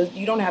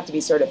 You don't have to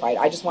be certified.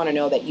 I just want to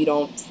know that you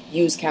don't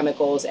use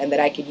chemicals, and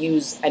that I could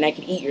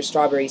eat your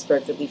strawberries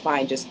perfectly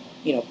fine, just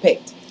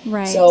picked.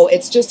 Right. So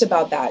it's just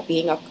about that,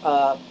 being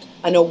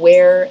an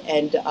aware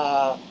and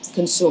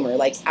consumer.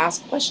 Like,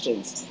 ask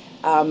questions.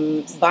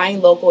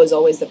 Buying local is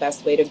always the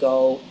best way to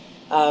go.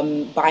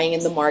 Buying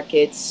in the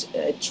markets,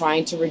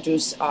 trying to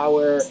reduce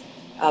our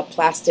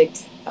plastic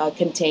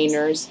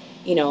containers.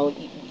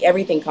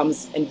 Everything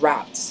comes in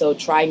wrapped, so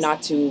try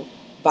not to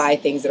buy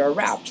things that are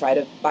wrapped. Try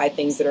to buy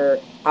things that are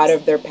out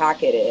of their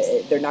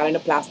packet. They're not in a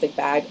plastic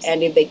bag,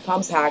 and if they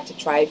come packed,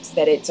 try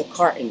that it's a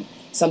carton,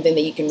 something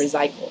that you can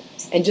recycle.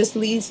 And just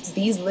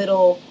these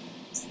little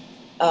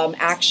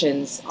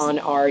actions on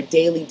our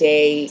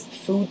day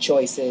food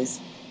choices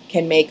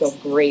can make a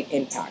great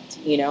impact,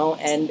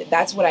 and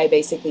that's what I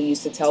basically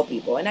used to tell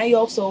people. And I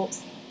also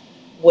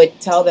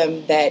would tell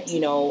them that,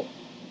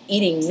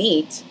 eating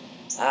meat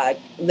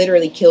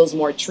literally kills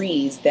more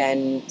trees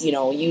than,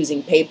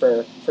 using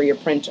paper for your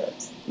printer.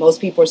 Most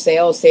people say,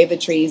 oh, save the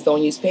trees,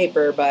 don't use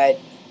paper, but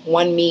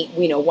 1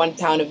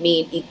 pound of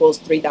meat equals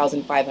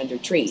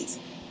 3,500 trees.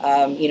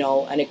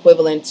 An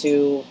equivalent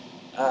to,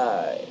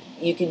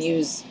 you can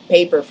use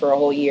paper for a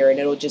whole year and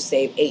it'll just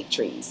save 8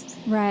 trees.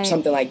 Right.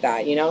 Something like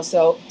that,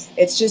 So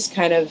it's just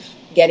kind of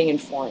getting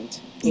informed,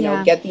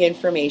 get the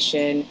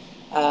information.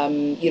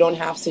 You don't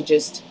have to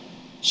just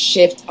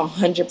shift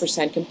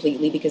 100%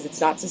 completely, because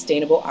it's not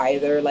sustainable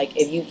either. Like,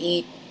 if you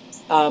eat,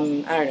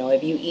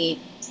 if you eat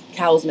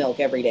cow's milk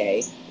every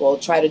day, well,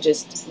 try to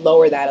just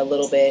lower that a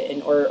little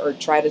bit, or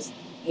try to,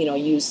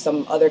 use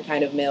some other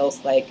kind of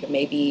milk, like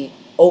maybe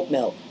oat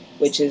milk,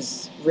 which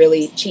is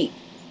really cheap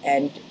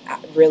and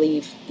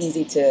really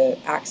easy to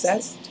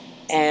access.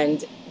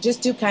 And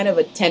just do kind of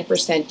a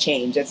 10%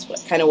 change. That's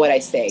kind of what I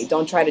say.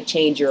 Don't try to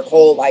change your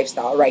whole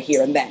lifestyle right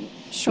here and then.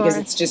 Sure. Because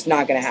it's just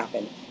not going to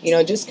happen.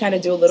 Just kind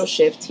of do a little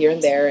shift here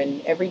and there,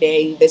 and every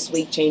day, this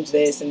week change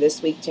this, and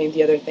this week change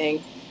the other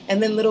thing.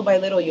 And then little by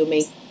little,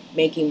 you'll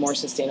making more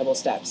sustainable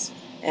steps.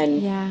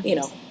 And, Yeah.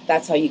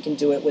 that's how you can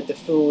do it with the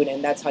food,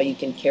 and that's how you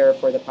can care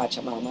for the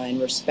Pachamama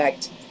and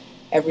respect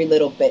every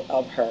little bit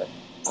of her,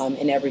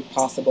 in every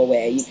possible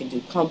way. You can do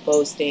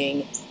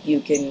composting, you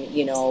can,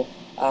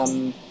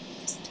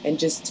 and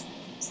just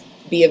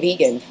be a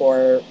vegan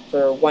for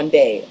one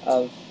day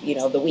of,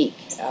 the week.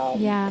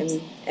 Yeah.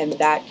 And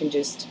that can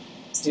just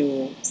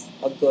do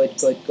a good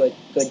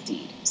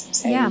deed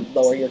Yeah. and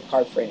lower your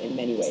carb footprint in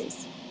many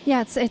ways.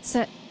 Yeah,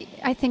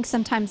 I think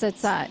sometimes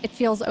it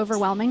feels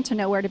overwhelming to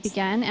know where to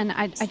begin. And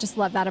I just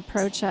love that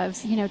approach of,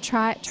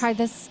 try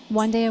this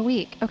one day a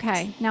week.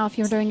 Okay. Now, if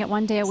you're doing it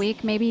one day a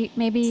week,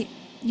 maybe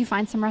you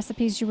find some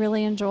recipes you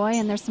really enjoy,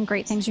 and there's some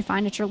great things you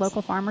find at your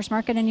local farmer's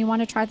market, and you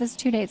want to try this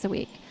 2 days a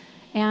week.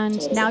 And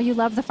Totally. now you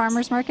love the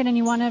farmer's market and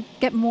you want to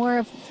get more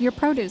of your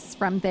produce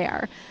from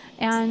there.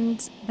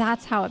 And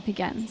that's how it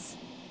begins.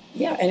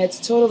 Yeah, and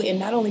it's totally, and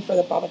not only for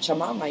the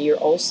Pachamama, you're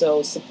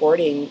also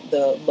supporting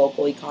the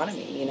local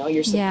economy.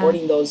 You're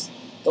supporting those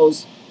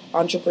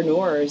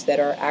entrepreneurs that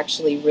are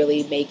actually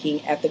really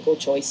making ethical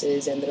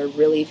choices and that are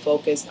really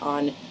focused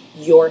on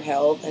your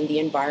health and the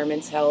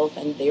environment's health,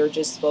 and they're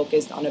just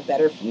focused on a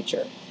better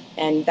future.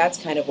 And that's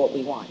kind of what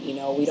we want.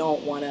 We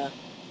don't want to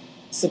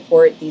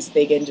support these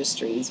big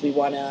industries. We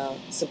want to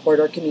support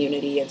our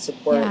community and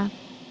support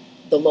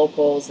the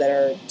locals that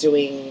are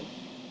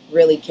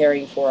really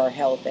caring for our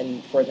health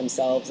and for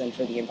themselves and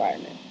for the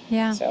environment.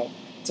 Yeah. So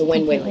it's a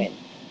win-win-win.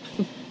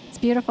 It's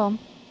beautiful.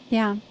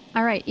 Yeah.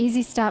 All right.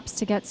 Easy steps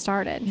to get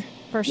started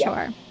for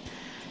sure.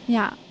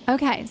 Yeah.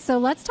 Okay. So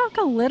let's talk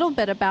a little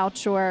bit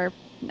about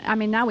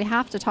now we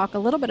have to talk a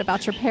little bit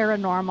about your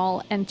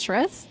paranormal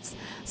interests.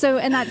 So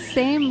in that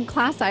same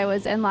class I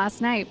was in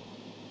last night,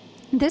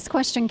 this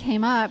question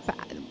came up.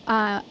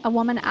 A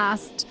woman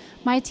asked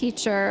my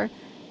teacher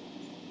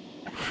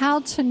how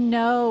to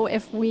know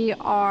if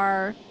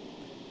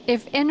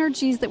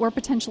energies that we're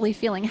potentially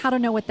feeling, how to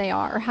know what they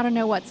are, or how to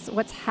know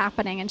what's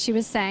happening. And she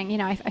was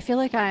saying, I feel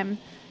like I'm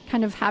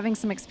kind of having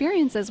some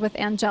experiences with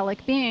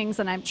angelic beings,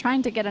 and I'm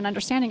trying to get an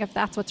understanding if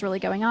that's what's really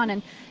going on.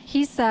 And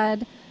he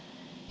said,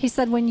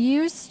 when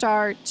you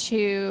start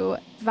to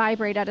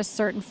vibrate at a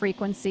certain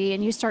frequency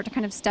and you start to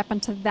kind of step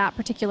into that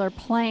particular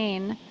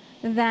plane,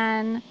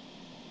 then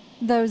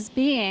those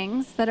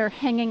beings that are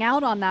hanging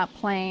out on that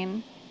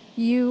plane,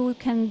 you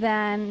can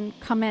then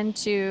come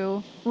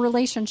into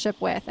relationship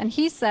with. And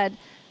he said,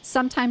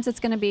 sometimes it's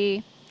going to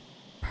be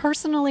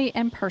personally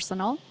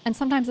impersonal, and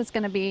sometimes it's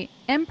going to be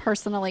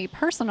impersonally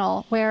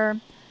personal, where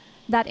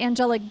that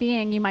angelic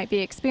being you might be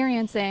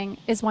experiencing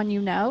is one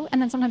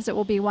and then sometimes it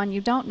will be one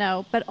you don't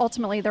know, but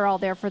ultimately they're all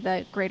there for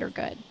the greater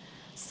good.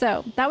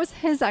 So that was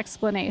his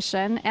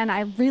explanation, and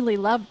I really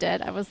loved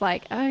it. I was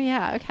like, oh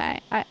yeah, okay,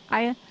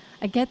 I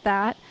get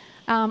that.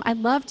 I'd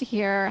love to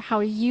hear how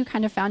you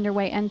kind of found your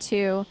way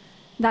into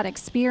that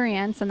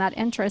experience and that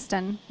interest,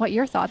 and what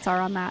your thoughts are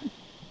on that.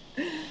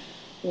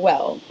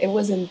 Well, it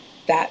wasn't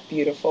that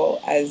beautiful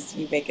as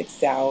you make it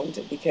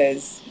sound,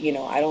 because,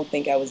 I don't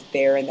think I was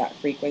there in that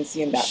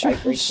frequency and that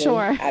vibration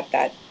at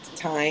that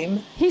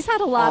time. He's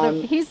had a lot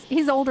of,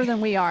 he's older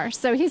than we are,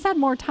 so he's had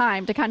more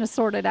time to kind of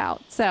sort it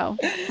out. So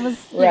it was,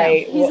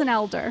 he's an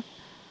elder.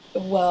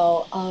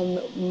 Well,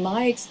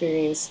 my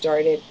experience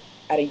started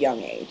at a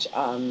young age,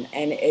 and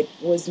it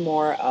was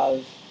more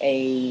of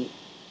a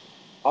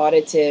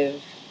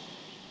auditive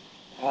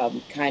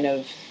kind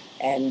of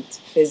and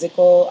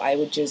physical.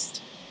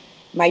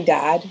 My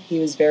dad, he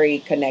was very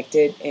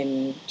connected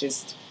in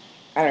just,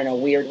 I don't know,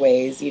 weird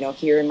ways.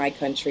 Here in my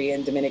country,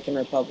 in Dominican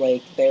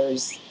Republic,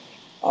 there's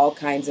all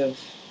kinds of,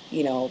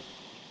 I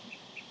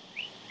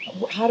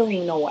don't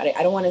even know what,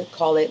 I don't want to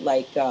call it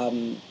like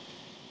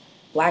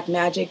black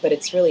magic, but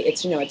it's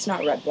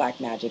not black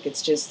magic.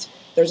 It's just,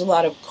 there's a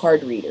lot of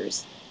card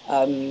readers.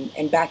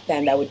 And back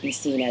then that would be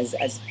seen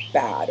as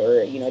bad,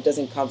 or, it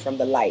doesn't come from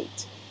the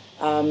light.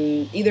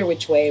 Either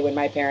which way, when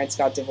my parents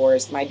got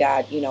divorced, my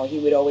dad, he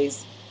would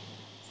always,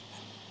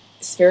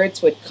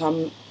 spirits would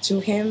come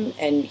to him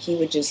and he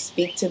would just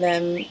speak to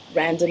them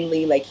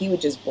randomly. Like, he would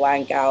just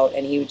blank out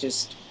and he would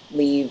just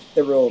leave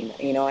the room,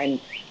 and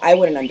I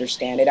wouldn't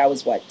understand it. I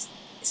was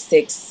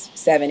 6,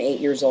 7, 8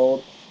 years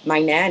old. My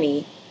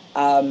nanny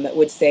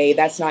would say,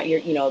 that's not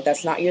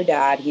your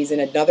dad. He's in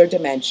another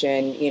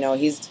dimension.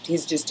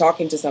 He's just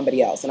talking to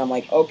somebody else. And I'm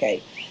like,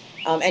 okay.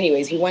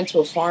 Anyways, we went to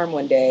a farm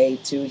one day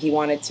he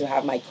wanted to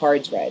have my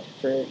cards read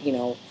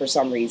for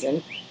some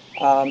reason.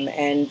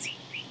 And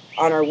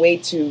on our way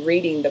to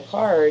reading the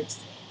cards,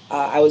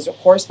 I was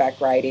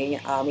horseback riding.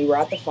 We were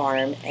at the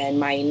farm, and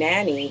my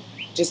nanny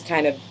just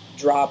kind of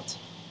dropped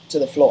to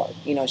the floor.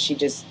 She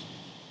just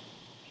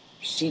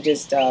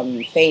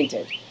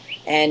fainted.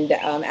 And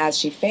as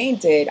she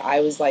fainted,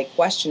 I was like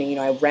questioning,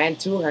 I ran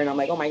to her and I'm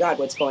like, oh my God,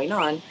 what's going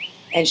on?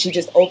 And she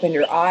just opened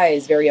her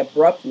eyes very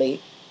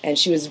abruptly, and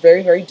she was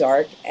very, very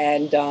dark.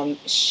 And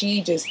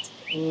she just,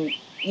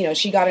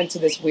 she got into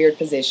this weird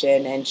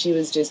position, and she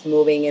was just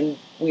moving in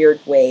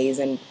weird ways,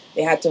 and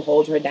they had to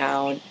hold her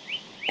down.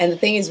 And the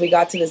thing is, we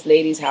got to this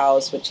lady's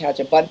house, which had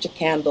a bunch of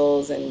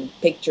candles and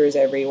pictures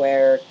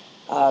everywhere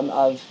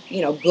of,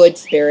 good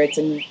spirits.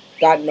 And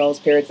God knows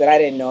periods that I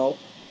didn't know.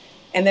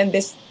 And then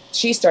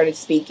she started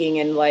speaking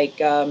in like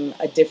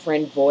a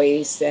different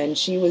voice, and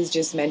she was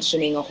just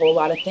mentioning a whole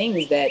lot of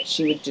things that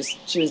she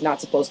was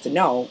not supposed to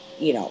know,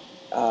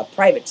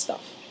 private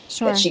stuff that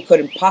Sure. she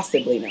couldn't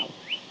possibly know.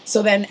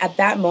 So then at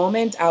that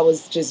moment, I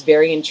was just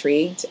very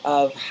intrigued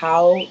of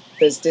how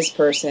does this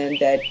person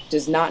that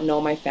does not know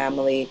my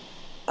family,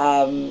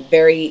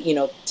 very,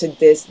 to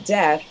this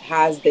death,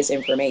 has this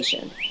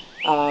information.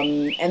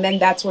 And then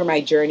that's where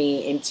my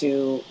journey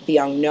into the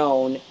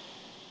unknown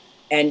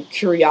and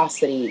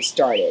curiosity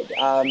started.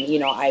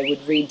 I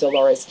would read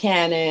Dolores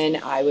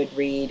Cannon. I would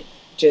read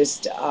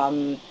just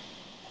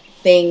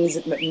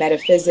things,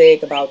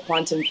 metaphysics, about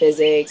quantum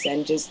physics,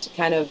 and just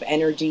kind of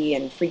energy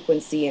and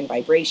frequency and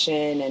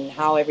vibration and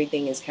how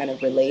everything is kind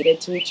of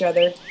related to each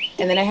other.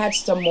 And then I had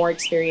some more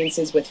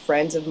experiences with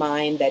friends of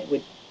mine that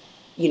would,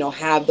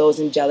 have those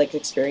angelic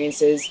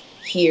experiences,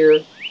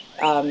 hear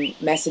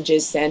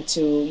messages sent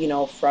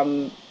to,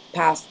 from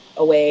past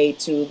away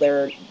to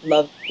their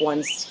loved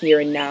ones here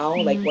and now.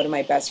 Mm-hmm. Like one of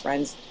my best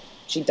friends,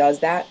 she does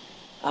that.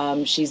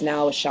 She's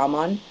now a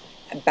shaman.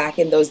 Back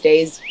in those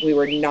days, we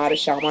were not a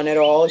shaman at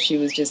all. She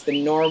was just a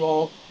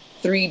normal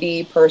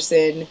 3D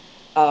person.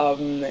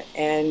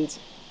 And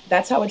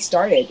that's how it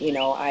started.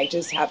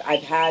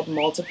 I've had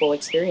multiple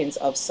experience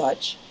of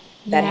such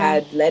that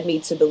had led me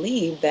to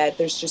believe that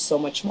there's just so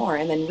much more.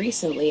 And then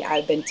recently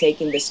I've been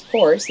taking this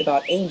course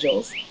about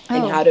angels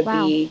and how to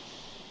be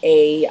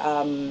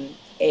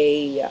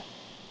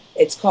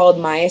it's called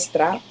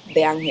Maestra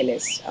de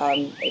Ángeles.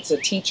 It's a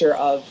teacher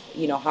of,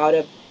 how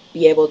to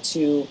be able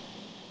to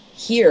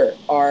hear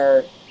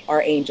our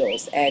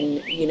angels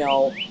and,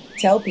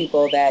 tell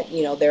people that,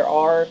 there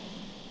are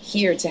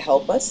here to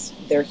help us.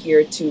 They're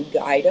here to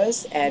guide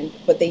us,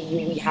 but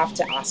we have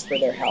to ask for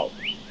their help.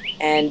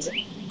 And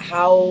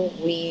how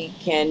we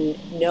can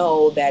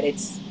know that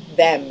it's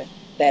them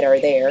that are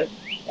there.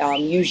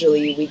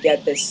 Usually we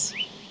get this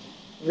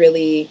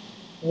really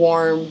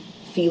warm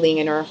feeling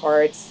in our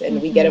hearts,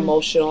 and we get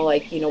emotional,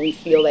 like, we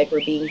feel like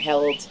we're being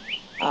held,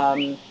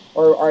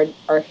 or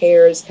our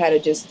hairs kind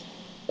of just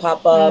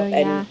pop up,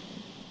 and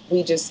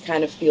we just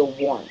kind of feel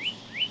warmth.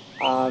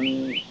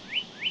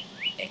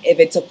 If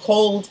it's a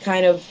cold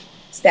kind of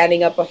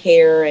standing up a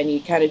hair and you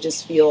kind of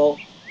just feel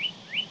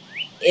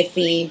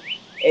iffy,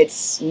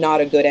 it's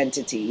not a good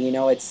entity.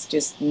 It's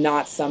just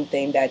not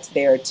something that's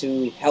there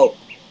to help.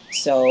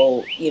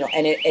 So,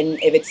 and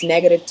if it's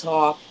negative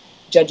talk,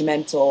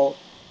 judgmental,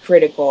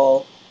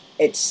 critical,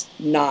 it's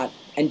not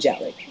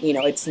angelic.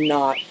 It's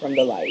not from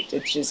the light.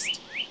 It's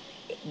just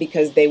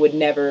because they would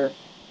never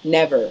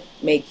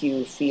make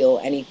you feel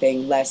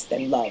anything less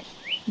than love.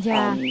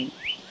 Yeah.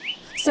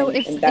 So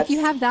if you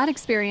have that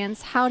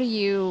experience, how do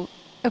you,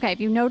 if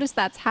you notice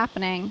that's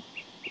happening,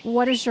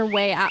 what is your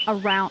way out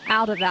of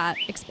that?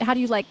 How do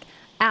you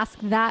ask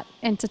that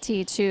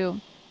entity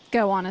to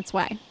go on its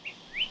way?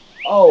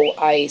 Oh,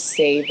 I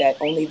say that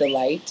only the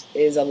light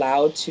is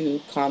allowed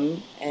to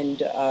come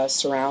and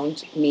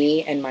surround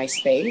me and my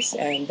space,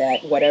 and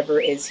that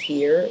whatever is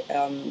here,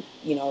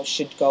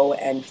 should go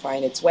and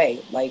find its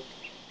way, like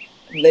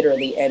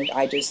literally. And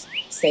I just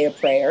say a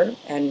prayer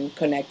and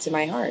connect to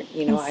my heart.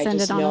 I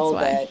just know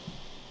that,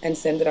 and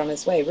send it on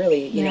its way.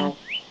 Really,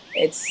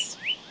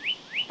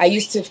 I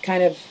used to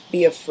kind of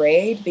be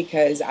afraid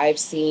because I've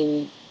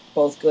seen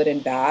both good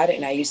and bad,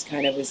 and I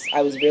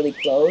was really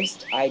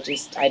closed. I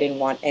didn't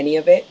want any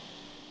of it.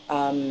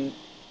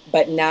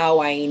 But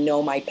now I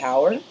know my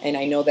power, and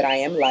I know that I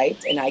am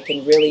light, and I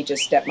can really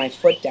just step my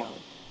foot down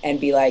and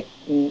be like,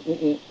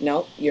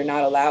 no, you're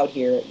not allowed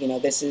here.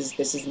 This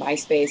is my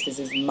space. This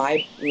is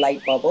my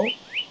light bubble.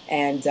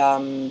 And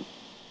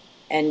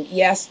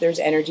yes, there's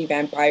energy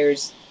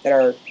vampires that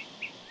are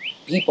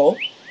people,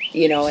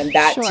 and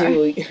that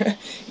too,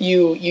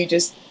 you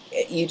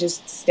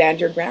just stand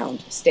your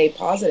ground, stay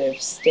positive,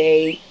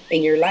 stay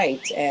in your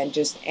light, and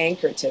just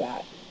anchor to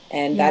that.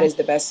 And that is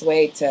the best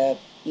way to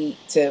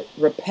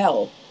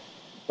repel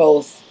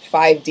both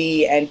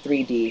 5D and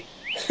 3D.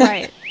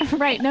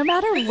 Right. No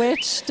matter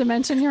which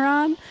dimension you're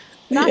on,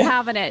 not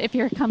having it if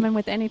you're coming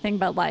with anything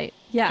but light.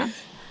 Yeah.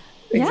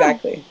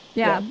 Exactly.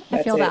 Yeah,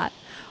 I feel that.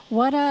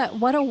 What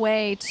a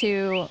way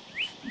to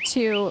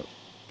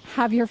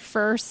have your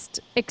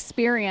first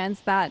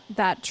experience,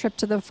 that trip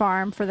to the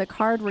farm for the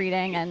card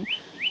reading, and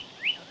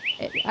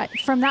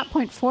from that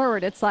point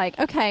forward, it's like,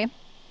 okay,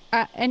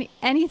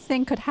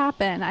 anything could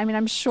happen. I mean,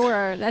 I'm sure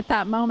at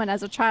that moment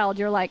as a child,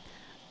 you're like,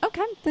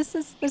 okay, this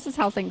is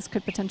how things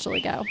could potentially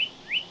go.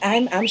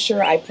 I'm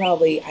sure I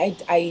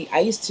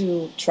used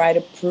to try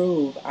to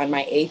prove on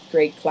my 8th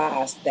grade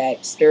class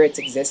that spirits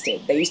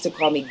existed. They used to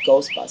call me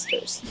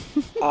Ghostbusters.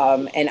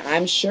 And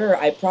I'm sure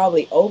I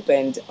probably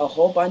opened a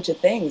whole bunch of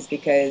things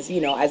because,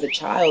 as a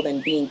child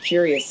and being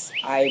curious,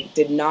 I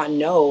did not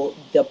know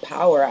the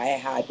power I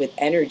had with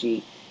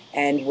energy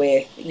and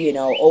with,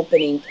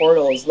 opening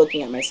portals,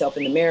 looking at myself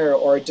in the mirror,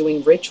 or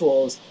doing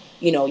rituals,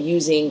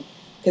 using,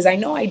 because I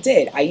know I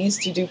did. I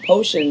used to do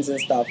potions and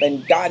stuff,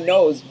 and God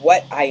knows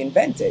what I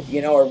invented,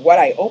 or what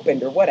I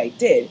opened or what I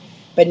did.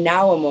 But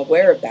now I'm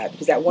aware of that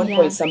because at one Yeah.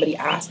 point somebody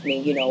asked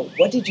me,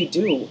 what did you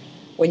do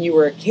when you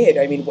were a kid?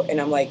 I mean,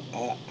 and I'm like,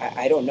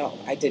 I don't know.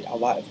 I did a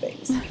lot of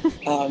things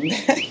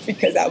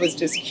because I was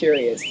just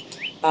curious.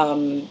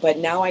 But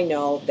now I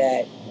know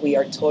that we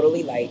are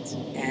totally light,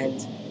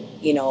 and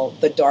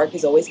the dark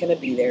is always going to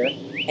be there.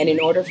 And in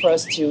order for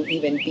us to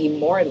even be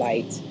more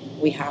light,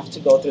 we have to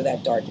go through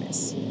that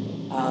darkness.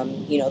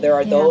 There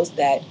are Yeah. those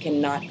that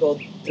cannot go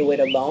through it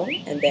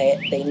alone, and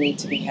they need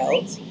to be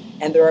held.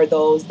 And there are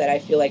those that I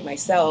feel like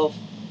myself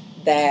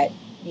that,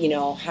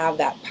 have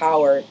that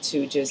power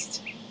to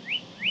just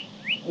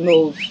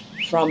move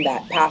from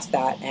that, past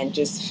that, and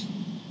just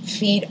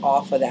feed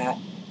off of that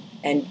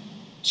and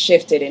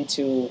shift it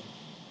into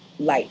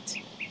light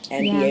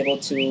and be Yeah. able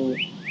to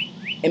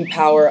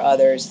empower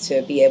others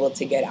to be able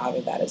to get out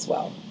of that as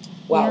well.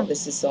 Wow, Yeah.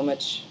 this is so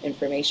much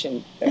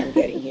information that I'm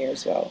getting here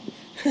as well.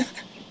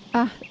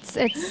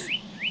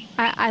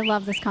 I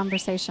love this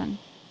conversation.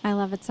 I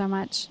love it so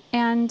much.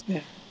 And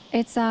Yeah.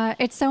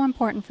 it's so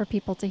important for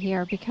people to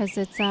hear because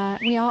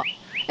we all,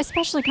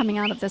 especially coming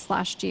out of this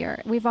last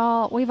year, we've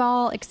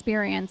all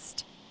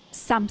experienced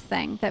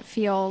something that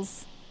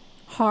feels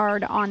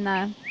hard on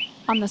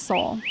the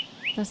soul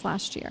this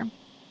last year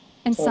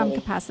in some Totally.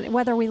 capacity,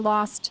 whether we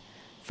lost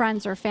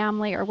friends or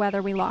family or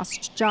whether we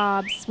lost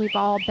jobs. We've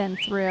all been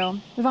through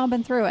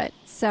it.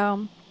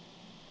 So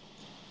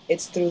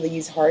It's through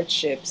these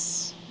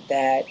hardships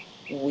that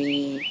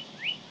we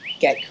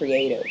get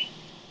creative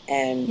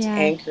and yeah.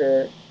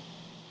 anchor,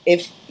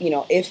 if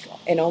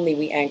and only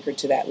we anchor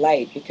to that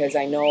light, because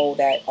I know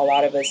that a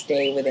lot of us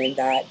stay within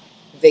that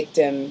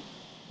victim,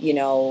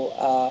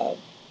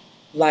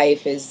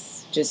 life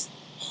is just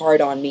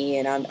hard on me,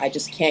 and I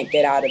just can't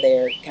get out of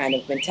there kind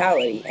of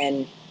mentality.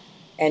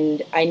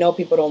 And I know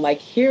people don't like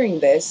hearing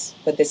this,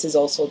 but this is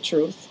also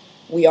truth.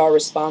 We are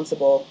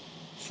responsible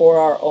for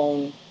our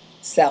own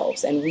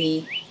selves, and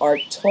we are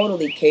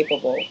totally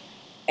capable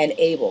and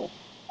able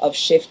of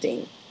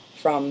shifting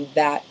from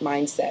that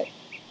mindset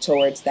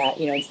towards that,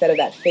 instead of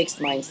that fixed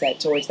mindset,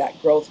 towards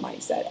that growth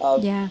mindset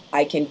of, Yeah.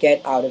 I can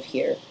get out of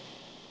here.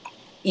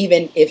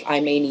 Even if I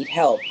may need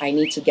help, I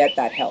need to get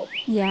that help,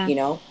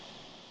 Yeah.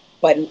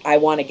 but I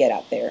want to get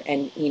out there,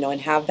 and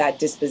and have that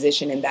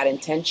disposition and that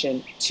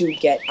intention to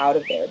get out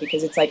of there.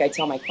 Because it's like I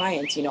tell my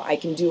clients, I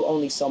can do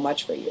only so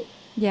much for you.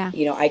 Yeah.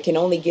 I can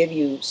only give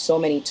you so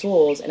many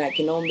tools, and I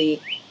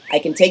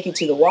can take you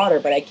to the water,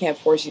 but I can't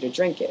force you to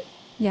drink it.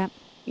 Yeah.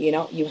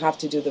 You have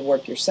to do the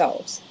work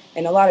yourselves.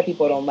 And a lot of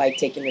people don't like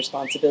taking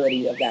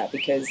responsibility of that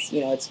because,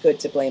 it's good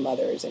to blame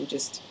others and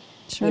just,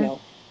 Sure.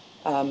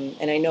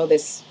 and I know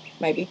this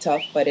might be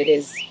tough, but it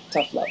is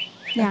tough love.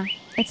 Yeah.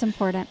 It's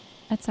important.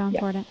 It's so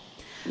important.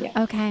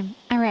 Yeah. Okay.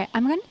 All right.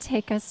 I'm going to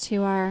take us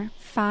to our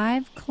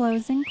 5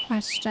 closing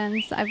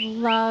questions. I've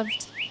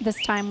loved this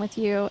time with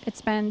you.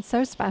 It's been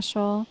so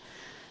special.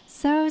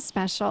 So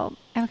special.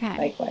 Okay.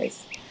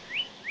 Likewise.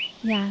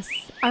 Yes.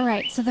 All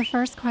right. So the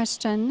first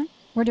question,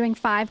 we're doing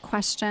 5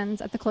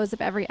 questions at the close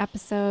of every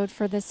episode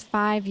for this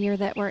 5 year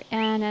that we're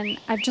in. And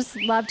I've just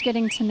loved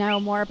getting to know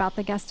more about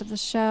the guest of the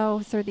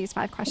show through these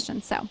 5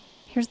 questions. So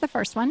here's the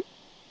first one.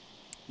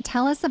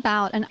 Tell us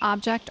about an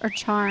object or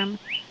charm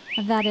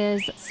that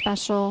is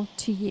special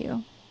to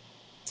you.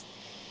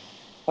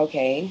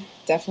 Okay.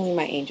 Definitely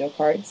my angel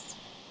cards,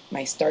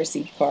 my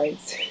starseed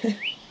cards,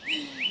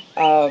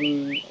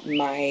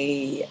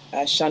 my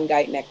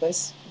shungite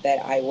necklace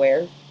that I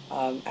wear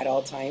at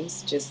all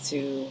times, just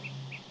to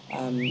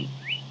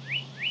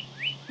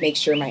make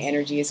sure my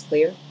energy is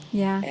clear.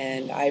 Yeah.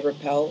 And I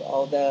repel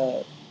all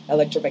the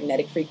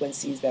electromagnetic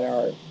frequencies that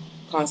are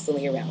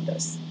constantly around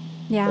us.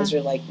 Yeah. Those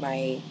are like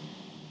my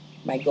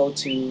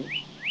go-to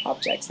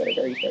objects that are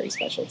very, very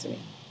special to me.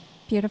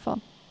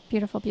 Beautiful.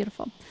 Beautiful,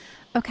 beautiful.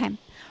 Okay.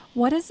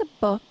 What is a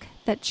book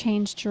that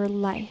changed your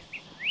life?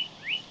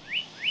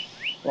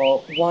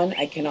 Well, one,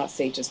 I cannot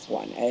say just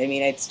one. I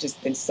mean, it's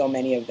just been so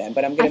many of them.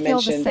 But I'm going to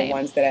mention the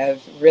ones that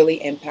have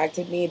really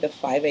impacted me. The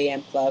 5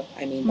 a.m. Club,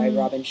 by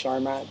Robin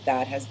Sharma.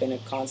 That has been a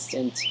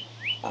constant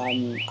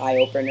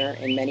eye-opener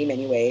in many,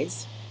 many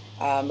ways.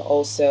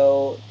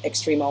 Also,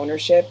 extreme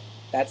ownership.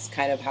 That's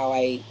kind of how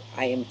I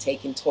am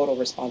taking total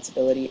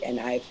responsibility, and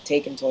I've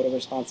taken total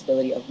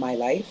responsibility of my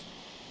life.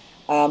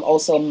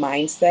 Also,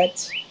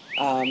 mindset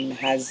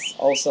has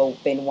also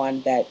been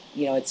one that,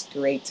 it's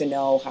great to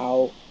know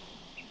how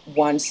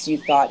once you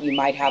thought you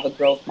might have a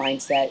growth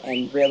mindset,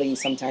 and really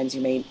sometimes you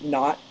may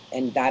not,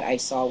 and that I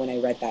saw when I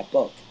read that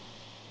book.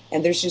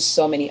 And there's just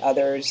so many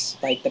others,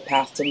 like The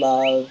Path to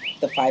Love,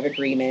 The 5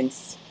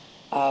 Agreements,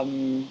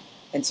 and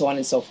so on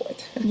and so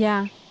forth.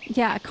 Yeah.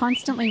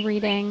 Constantly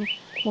reading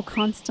will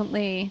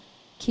constantly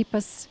keep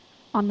us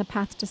on the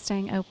path to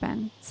staying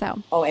open.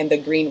 So. Oh, and The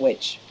Green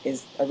Witch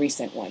is a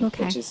recent one,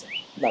 which is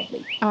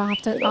lovely. Oh, I'll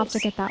have to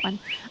get that one.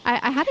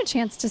 I had a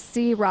chance to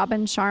see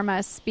Robin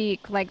Sharma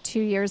speak like 2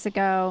 years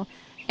ago,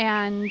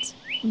 and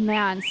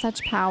man,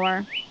 such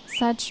power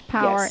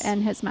Yes.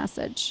 in his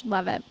message.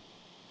 Love it.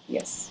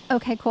 Yes.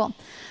 Okay, cool.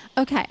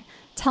 Okay.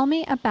 Tell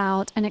me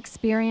about an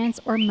experience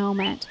or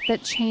moment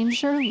that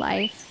changed your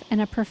life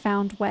in a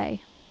profound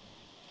way.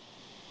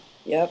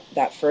 Yep.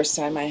 That first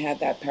time I had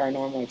that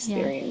paranormal Yeah.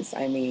 experience,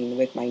 I mean,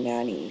 with my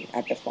nanny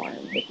at the farm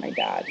with my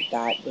dad,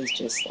 that was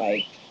just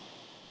like,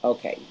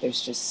 okay,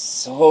 there's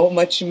just so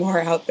much more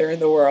out there in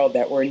the world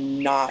that we're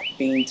not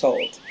being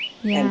told.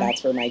 And Yeah.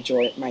 that's where my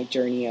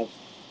journey of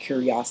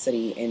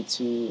curiosity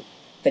into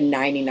the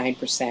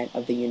 99%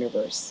 of the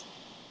universe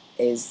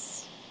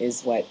is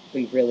what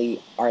we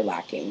really are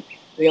lacking.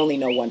 We only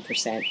know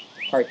 1%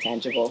 part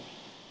tangible,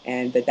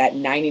 and that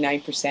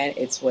 99%,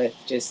 it's what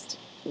just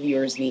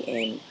lures me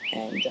in,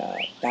 and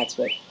that's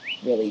what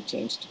really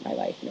changed my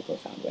life in a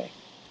profound way.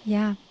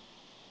 Yeah.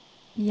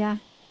 Yeah.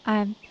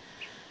 Um,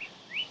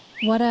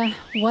 what a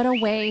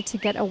way to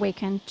get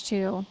awakened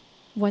to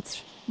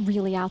what's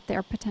really out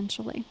there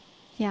potentially.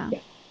 Yeah. Yeah.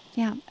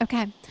 Yeah.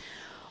 Okay.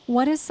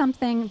 What is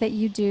something that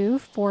you do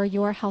for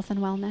your health and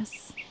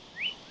wellness?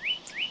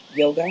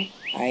 Yoga.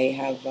 I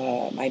have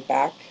my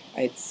back.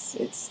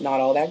 It's not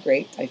all that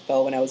great. I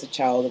fell when I was a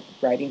child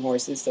riding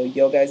horses, so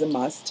yoga is a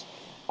must.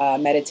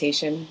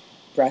 Meditation,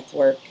 breath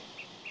work,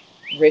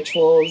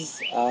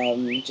 rituals,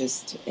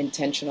 just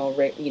intentional,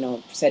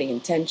 setting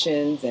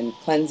intentions and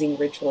cleansing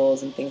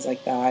rituals and things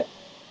like that.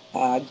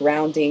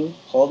 Grounding,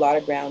 whole lot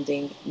of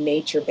grounding,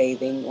 nature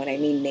bathing. When I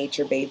mean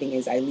nature bathing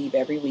is I leave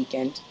every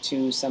weekend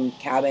to some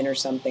cabin or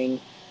something,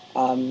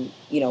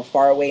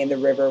 far away in the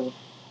river,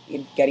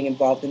 getting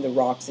involved in the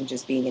rocks and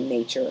just being in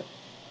nature.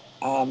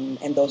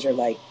 And those are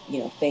like,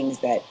 things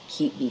that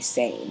keep me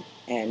sane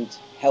and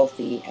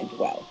healthy and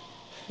well.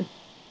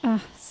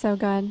 Oh, so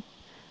good.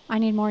 I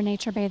need more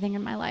nature bathing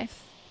in my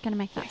life. Gonna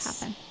make that Yes.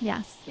 happen.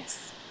 Yes.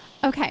 Yes.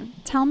 Okay.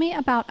 Tell me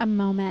about a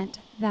moment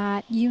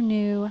that you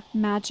knew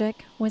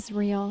magic was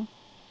real.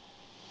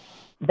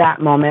 That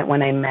moment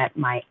when I met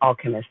my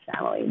alchemist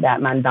family,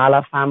 that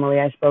mandala family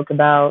I spoke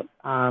about.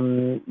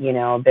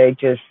 They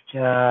just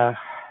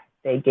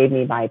they gave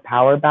me my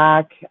power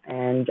back,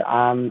 and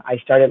I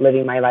started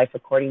living my life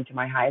according to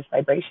my highest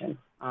vibration.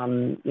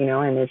 And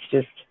it's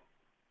just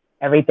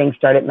everything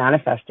started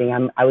manifesting.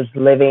 I'm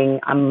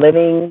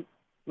living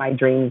my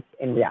dreams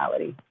in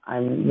reality.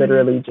 I'm Mm.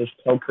 literally just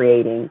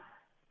co-creating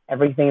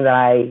everything that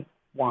I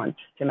want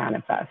to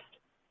manifest.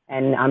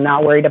 And I'm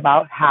not worried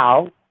about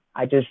how.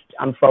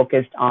 I'm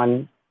focused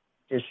on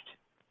just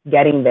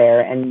getting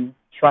there and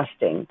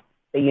trusting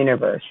the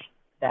universe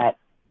that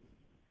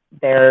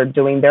they're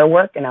doing their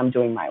work and I'm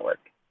doing my work.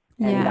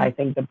 And Yeah. I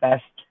think the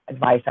best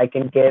advice I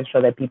can give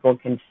so that people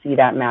can see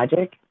that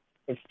magic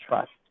is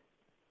trust,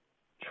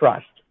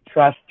 trust,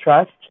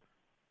 trust.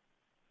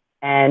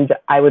 And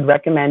I would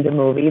recommend a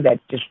movie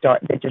that's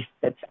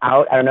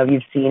out. I don't know if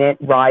you've seen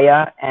it,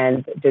 Raya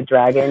and the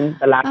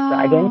Last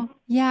Dragon. Oh,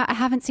 yeah. I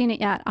haven't seen it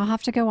yet. I'll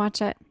have to go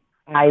watch it.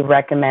 I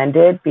recommend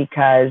it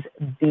because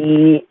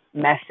the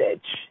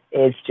message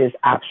is just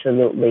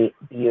absolutely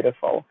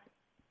beautiful.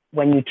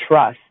 When you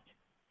trust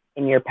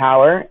in your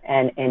power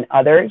and in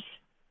others,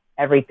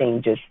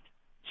 everything just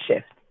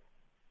shifts.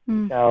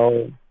 Mm.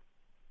 So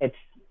it's,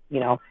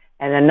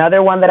 and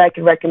another one that I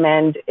could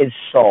recommend is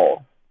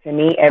Soul. To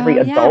me, every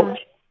Oh, adult yeah.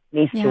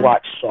 needs to Yeah.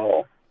 watch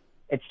Soul.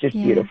 It's just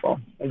Yeah. beautiful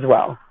as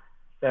well.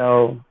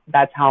 So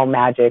that's how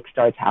magic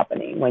starts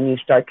happening. When you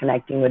start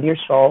connecting with your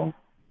soul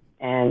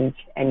and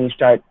you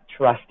start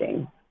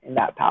trusting in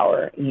that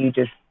power, you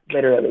just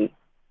literally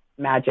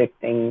magic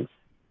things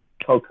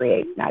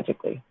co-create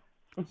magically.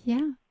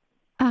 Yeah.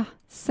 Ah,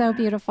 so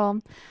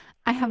beautiful.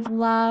 I have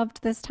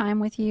loved this time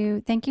with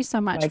you. Thank you so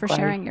much for Likewise.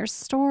 sharing your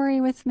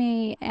story with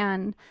me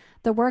and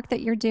the work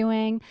that you're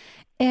doing.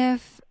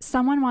 If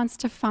someone wants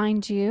to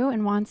find you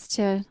and wants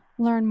to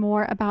learn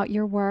more about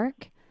your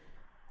work,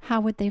 how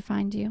would they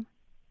find you?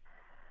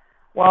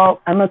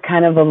 Well, I'm a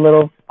kind of a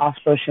little off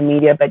social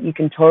media, but you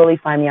can totally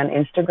find me on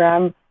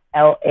Instagram,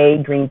 LA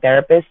Green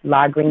Therapist,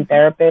 La Green Mhm.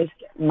 Therapist,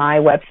 my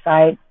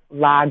website,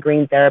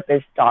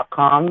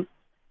 lagreentherapist.com,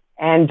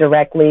 and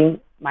directly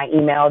my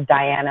email,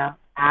 Diana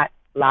at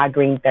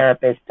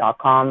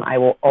lagreentherapist.com. I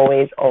will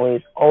always,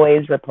 always,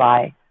 always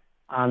reply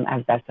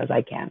as best as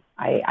I can.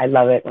 I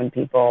love it when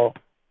people,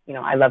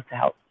 I love to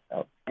help.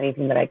 So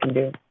anything that I can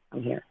do,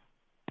 I'm here.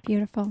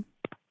 Beautiful.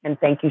 And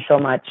thank you so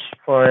much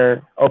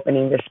for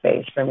opening this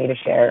space for me to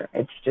share.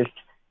 It's just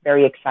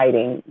very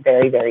exciting,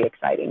 very, very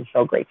exciting.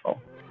 So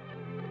grateful.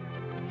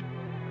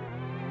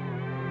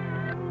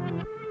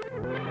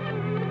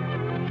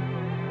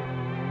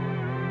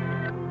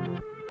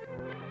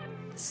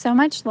 So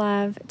much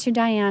love to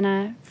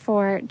Diana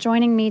for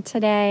joining me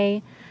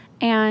today,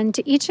 and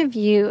to each of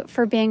you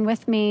for being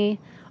with me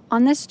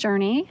on this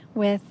journey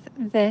with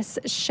this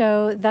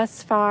show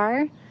thus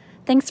far.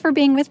 Thanks for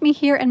being with me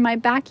here in my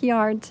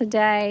backyard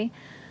today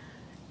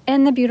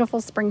in the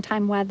beautiful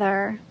springtime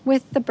weather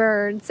with the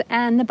birds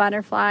and the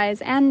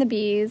butterflies and the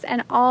bees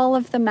and all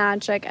of the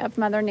magic of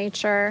Mother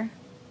Nature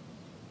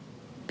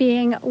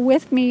being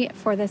with me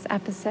for this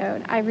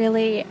episode. I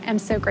really am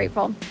so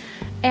grateful.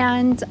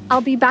 And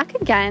I'll be back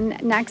again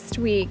next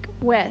week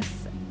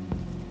with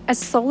a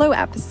solo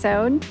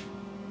episode.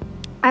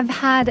 I've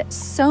had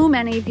so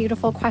many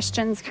beautiful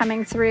questions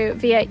coming through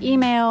via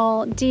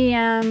email,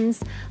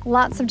 DMs,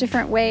 lots of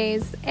different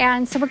ways.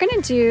 And so we're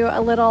going to do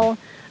a little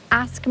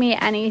Ask Me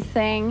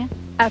Anything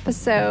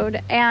episode,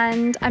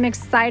 and I'm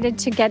excited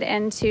to get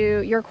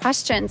into your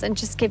questions and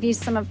just give you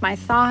some of my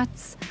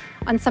thoughts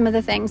on some of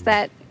the things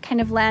that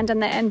kind of land in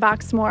the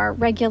inbox more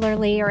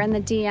regularly or in the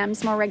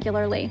DMs more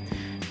regularly.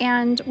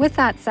 And with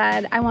that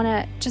said, I want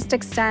to just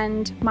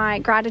extend my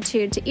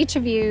gratitude to each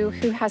of you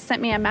who has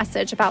sent me a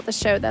message about the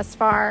show thus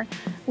far.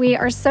 We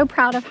are so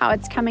proud of how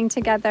it's coming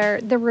together.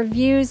 The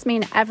reviews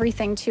mean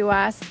everything to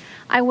us.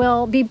 I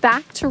will be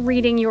back to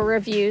reading your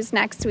reviews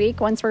next week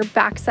once we're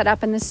back set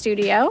up in the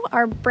studio,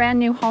 our brand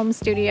new home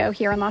studio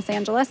here in Los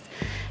Angeles.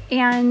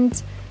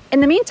 And in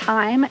the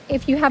meantime,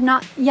 if you have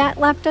not yet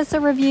left us a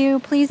review,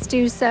 please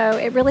do so.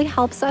 It really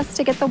helps us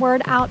to get the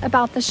word out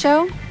about the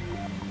show.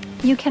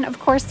 You can, of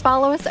course,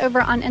 follow us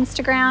over on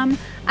Instagram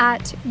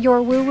at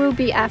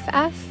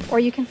YourWooWooBFF, or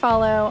you can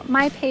follow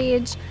my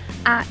page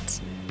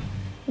at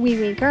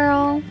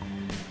WeeWeeGirl.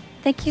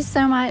 Thank you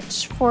so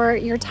much for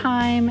your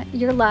time,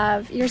 your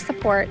love, your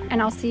support,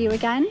 and I'll see you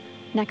again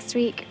next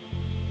week.